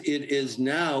as it is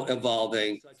now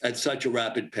evolving at such a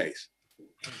rapid pace.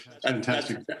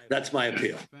 Fantastic. That's my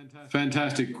appeal.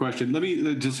 Fantastic question. Let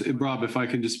me just, Rob, if I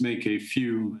can just make a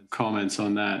few comments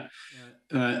on that.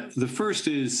 The first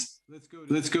is,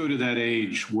 let's go to that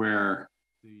age where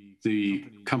the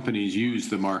companies use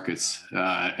the markets,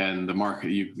 and the market.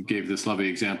 You gave this lovely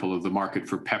example of the market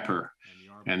for pepper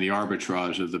and the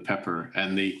arbitrage of the pepper,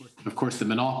 and of course, the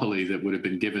monopoly that would have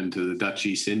been given to the Dutch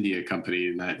East India Company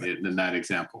in that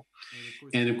example.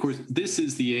 And of course, this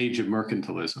is the age of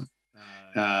mercantilism.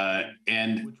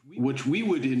 and which we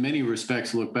would, in many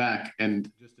respects, look back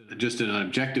and just on an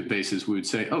objective basis, we would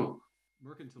say, oh,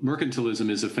 mercantilism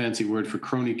is a fancy word for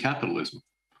crony capitalism,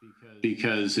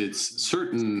 because it's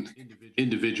certain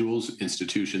individuals,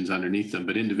 institutions underneath them,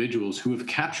 but individuals who have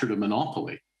captured a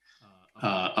monopoly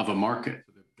of a market.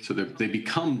 So they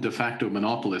become de facto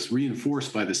monopolists,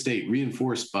 reinforced by the state,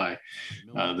 reinforced by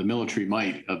the military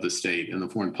might of the state and the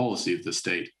foreign policy of the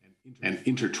state, and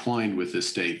intertwined with the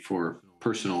state for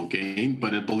personal gain,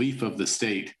 but a belief of the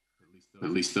state,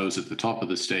 at least those at the top of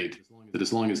the state, that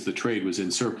as long as the trade was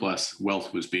in surplus,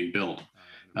 wealth was being built.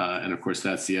 And of course,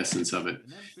 that's the essence of it.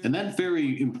 And that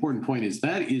very important point is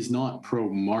that is not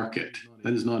pro-market.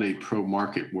 That is not a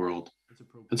pro-market world.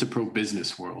 That's a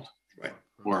pro-business world. Right.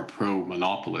 Or a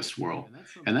pro-monopolist world.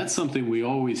 And that's something we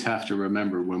always have to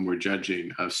remember when we're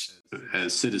judging us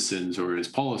as citizens or as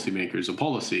policymakers of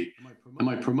policy. Am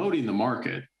I promoting the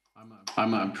market?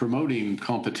 Am I promoting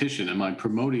competition? Am I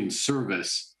promoting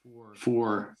service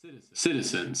for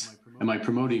citizens? Am I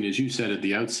promoting, as you said at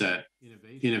the outset,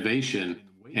 innovation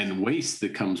and waste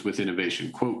that comes with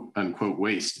innovation, quote unquote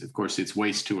waste? Of course, it's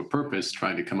waste to a purpose,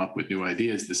 trying to come up with new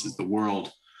ideas. This is the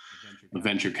world of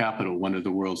venture capital, one of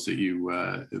the worlds that you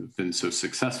have been so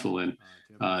successful in,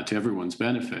 to everyone's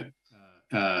benefit.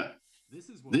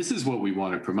 This is what we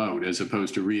want to promote, as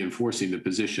opposed to reinforcing the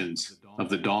positions of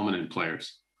the dominant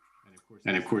players.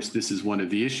 And of course, this is one of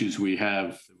the issues we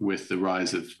have with the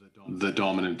rise of the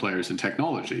dominant players in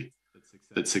technology,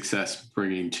 that success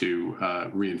bringing to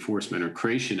reinforcement or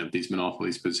creation of these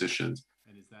monopolies positions.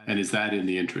 And is that in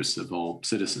the interests of all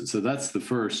citizens? So that's the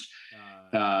first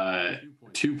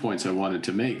 2 points I wanted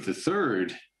to make. The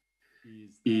third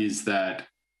is that,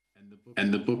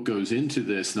 and the book goes into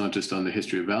this, not just on the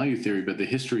history of value theory, but the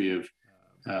history of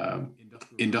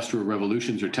industrial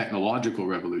revolutions, or technological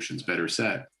revolutions, better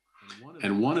said.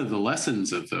 And one of the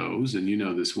lessons of those, and you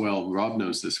know this well, Rob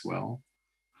knows this well,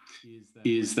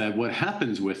 is that what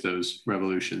happens with those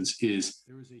revolutions is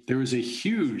there is a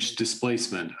huge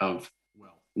displacement of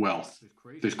wealth.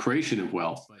 There's creation of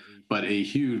wealth, but a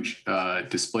huge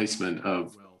displacement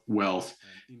of wealth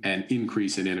and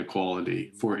increase in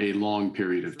inequality for a long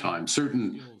period of time.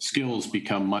 Certain skills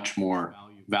become much more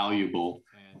valuable,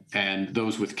 and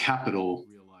those with capital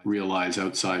realize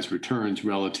outsized returns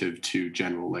relative to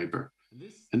general labor.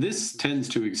 And this tends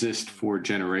to exist for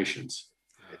generations.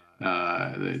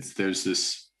 There's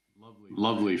this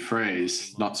lovely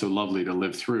phrase, not so lovely to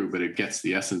live through, but it gets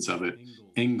the essence of it,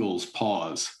 Engels'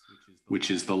 pause, which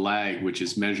is the lag which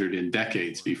is measured in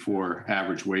decades before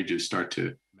average wages start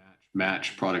to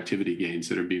match productivity gains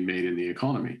that are being made in the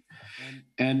economy.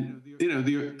 And you know,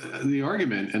 the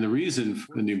argument and the reason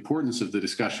and the importance of the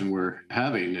discussion we're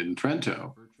having in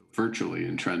Trento, virtually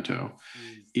in Trento,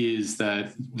 is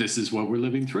that this is what we're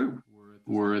living through.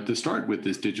 We're at the start with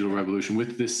this digital revolution,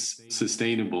 with this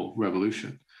sustainable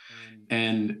revolution.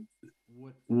 And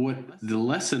what the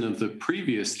lesson of the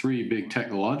previous three big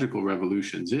technological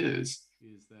revolutions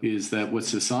is that what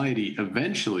society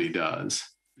eventually does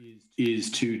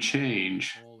is to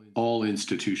change all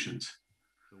institutions,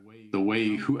 the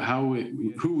way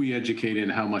who we educate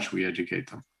and how much we educate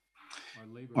them,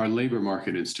 our labor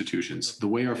market institutions, the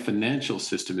way our financial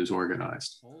system is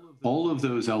organized. All of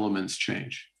those elements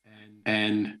change.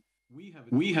 And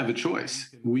we have a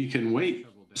choice. We can wait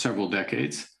several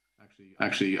decades.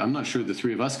 Actually, I'm not sure the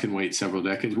three of us can wait several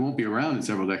decades. We won't be around in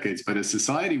several decades, but as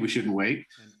society, we shouldn't wait.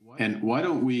 And why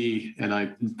don't we, and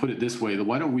I put it this way,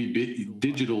 why don't we be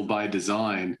digital by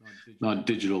design, not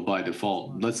digital by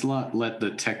default? Let's not let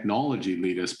the technology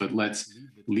lead us, but let's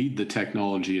lead the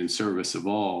technology in service of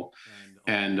all.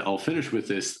 And I'll finish with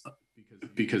this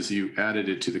because you added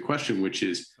it to the question, which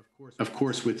is, of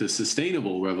course, with the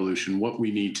sustainable revolution, what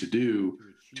we need to do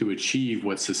to achieve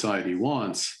what society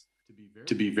wants,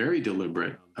 to be very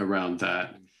deliberate around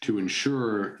that, to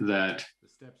ensure that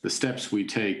the steps we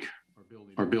take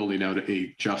are building out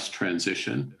a just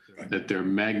transition, that they're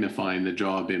magnifying the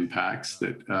job impacts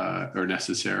that are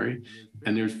necessary.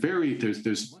 And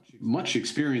there's much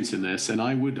experience in this. And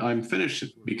I'm finished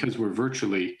because we're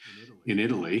virtually in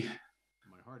Italy.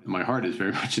 My heart is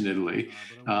very much in Italy.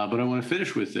 But I want to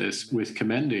finish with this, with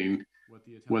commending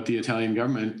what the Italian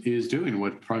government is doing,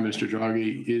 what Prime Minister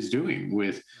Draghi is doing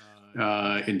with,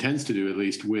 intends to do at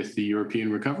least, with the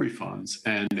European recovery funds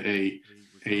and a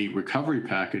recovery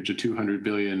package, a 200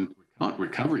 billion, not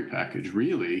recovery package,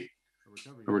 really,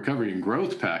 a recovery and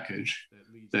growth package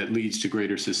that leads to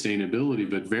greater sustainability,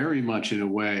 but very much in a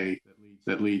way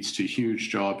that leads to huge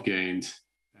job gains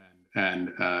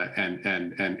and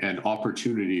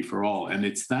opportunity for all. And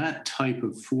it's that type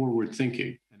of forward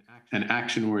thinking and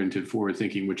action-oriented forward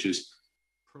thinking, which is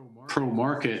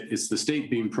pro-market. It's the state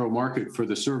being pro-market for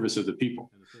the service of the people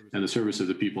and the service of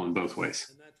the people in both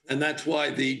ways. And that's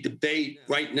why the debate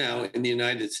right now in the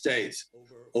United States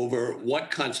over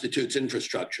what constitutes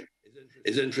infrastructure.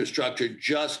 Is infrastructure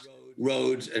just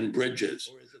roads and bridges?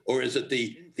 Or is it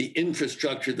the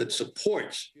infrastructure that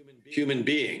supports human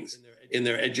beings in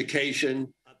their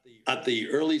education, at the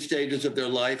early stages of their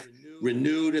life,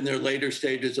 renewed in their later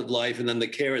stages of life, and then the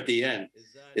care at the end?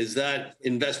 Is that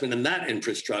investment in that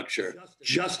infrastructure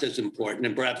just as important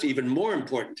and perhaps even more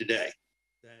important today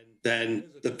than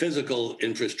the physical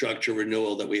infrastructure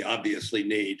renewal that we obviously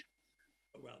need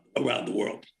around the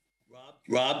world?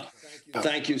 Rob,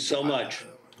 thank you so much.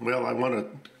 Well, I want to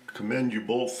commend you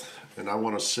both, and I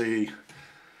want to say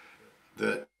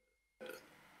that,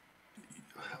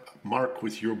 Mark,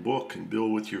 with your book, and Bill,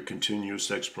 with your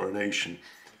continuous explanation,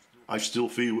 I still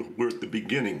feel we're at the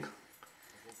beginning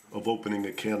of opening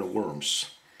a can of worms.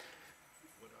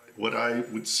 What I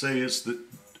would say is that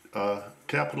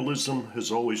capitalism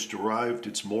has always derived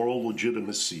its moral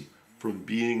legitimacy from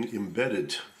being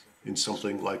embedded in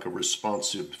something like a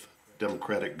responsive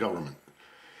democratic government.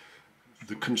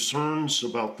 The concerns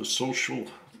about the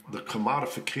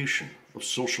commodification of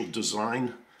social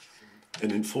design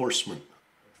and enforcement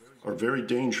are very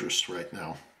dangerous right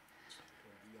now.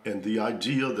 And the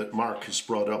idea that Mark has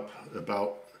brought up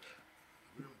about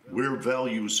where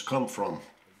values come from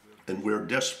and where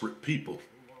desperate people,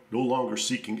 no longer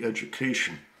seeking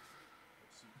education,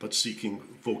 but seeking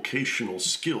vocational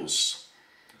skills,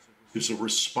 is a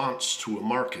response to a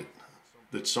market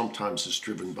that sometimes is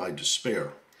driven by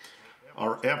despair.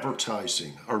 Our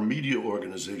advertising, our media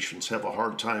organizations have a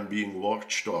hard time being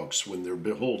watchdogs when they're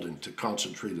beholden to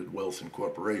concentrated wealth and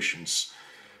corporations.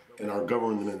 And our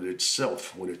government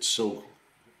itself, when it's so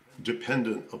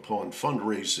dependent upon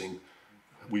fundraising,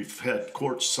 we've had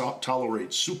courts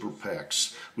tolerate super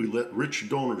PACs. We let rich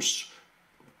donors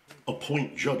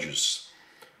appoint judges.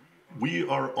 We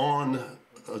are on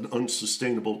an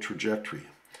unsustainable trajectory.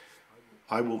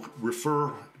 I will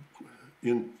refer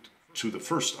to the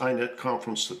first INET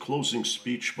conference, the closing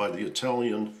speech by the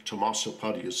Italian Tommaso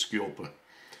Padoa-Schioppa.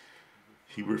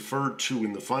 He referred to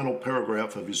in the final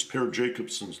paragraph of his Per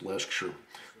Jacobson's lecture,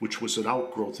 which was an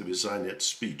outgrowth of his INET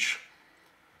speech,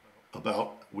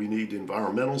 about we need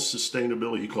environmental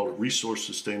sustainability, he called it resource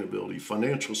sustainability,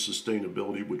 financial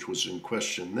sustainability, which was in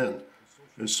question then,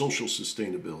 and social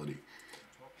sustainability.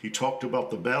 He talked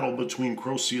about the battle between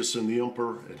Croesus and the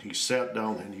emperor, and he sat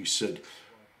down and he said,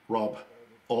 Rob,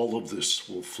 all of this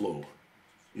will flow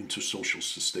into social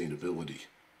sustainability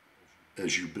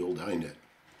as you build INET.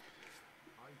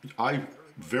 I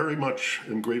very much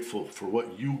am grateful for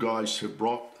what you guys have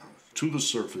brought to the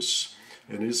surface,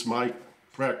 and is my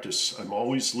practice. I'm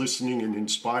always listening and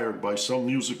inspired by some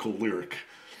musical lyric,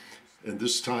 and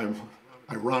this time,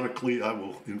 ironically, I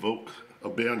will invoke a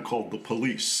band called The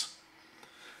Police.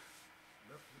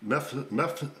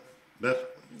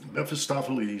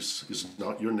 Mephistopheles is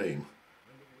not your name.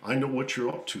 I know what you're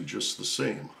up to just the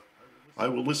same. I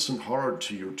will listen hard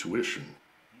to your tuition.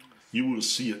 You will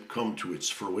see it come to its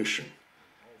fruition,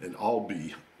 and I'll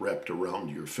be wrapped around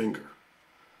your finger.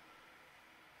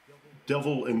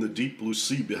 Devil in the deep blue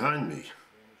sea behind me,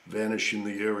 vanish in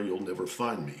the air, you'll never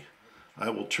find me. I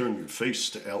will turn your face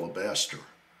to alabaster,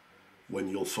 when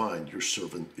you'll find your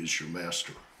servant is your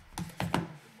master.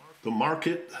 The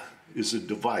market is a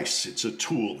device, it's a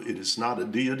tool, it is not a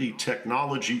deity.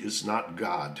 Technology is not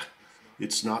God,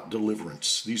 it's not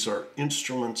deliverance. These are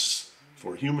instruments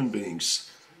for human beings.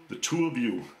 The two of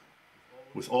you,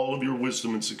 with all of your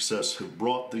wisdom and success, have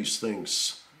brought these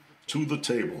things to the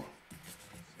table,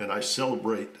 and I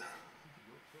celebrate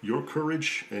your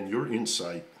courage and your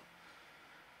insight.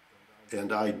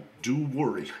 And I do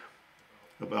worry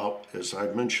about, as I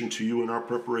mentioned to you in our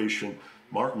preparation,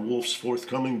 Martin Wolf's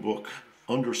forthcoming book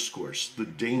underscores the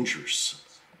dangers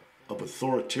of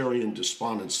authoritarian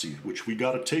despondency, which we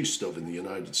got a taste of in the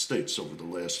United States over the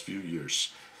last few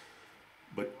years.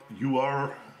 But you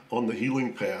are on the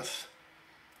healing path,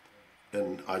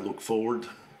 and I look forward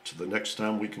to the next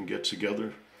time we can get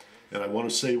together. And I want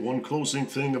to say one closing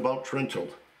thing about Trento.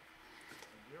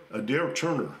 Adair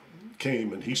Turner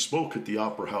came and he spoke at the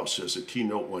Opera House as a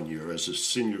keynote one year as a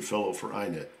senior fellow for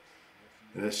INET.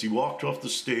 And as he walked off the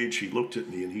stage, he looked at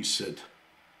me and he said,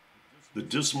 "The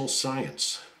dismal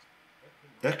science,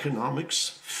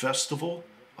 economics, festival,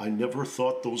 I never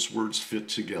thought those words fit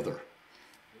together."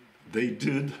 They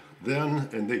did then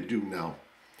and they do now.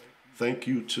 Thank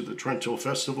you to the Trento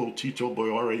Festival, Tito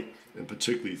Boiari, and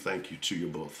particularly thank you to you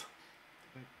both.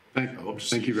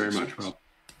 Thank you very much, Rob.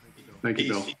 Thank you,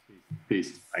 Bill.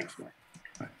 Peace. Thanks, Mike.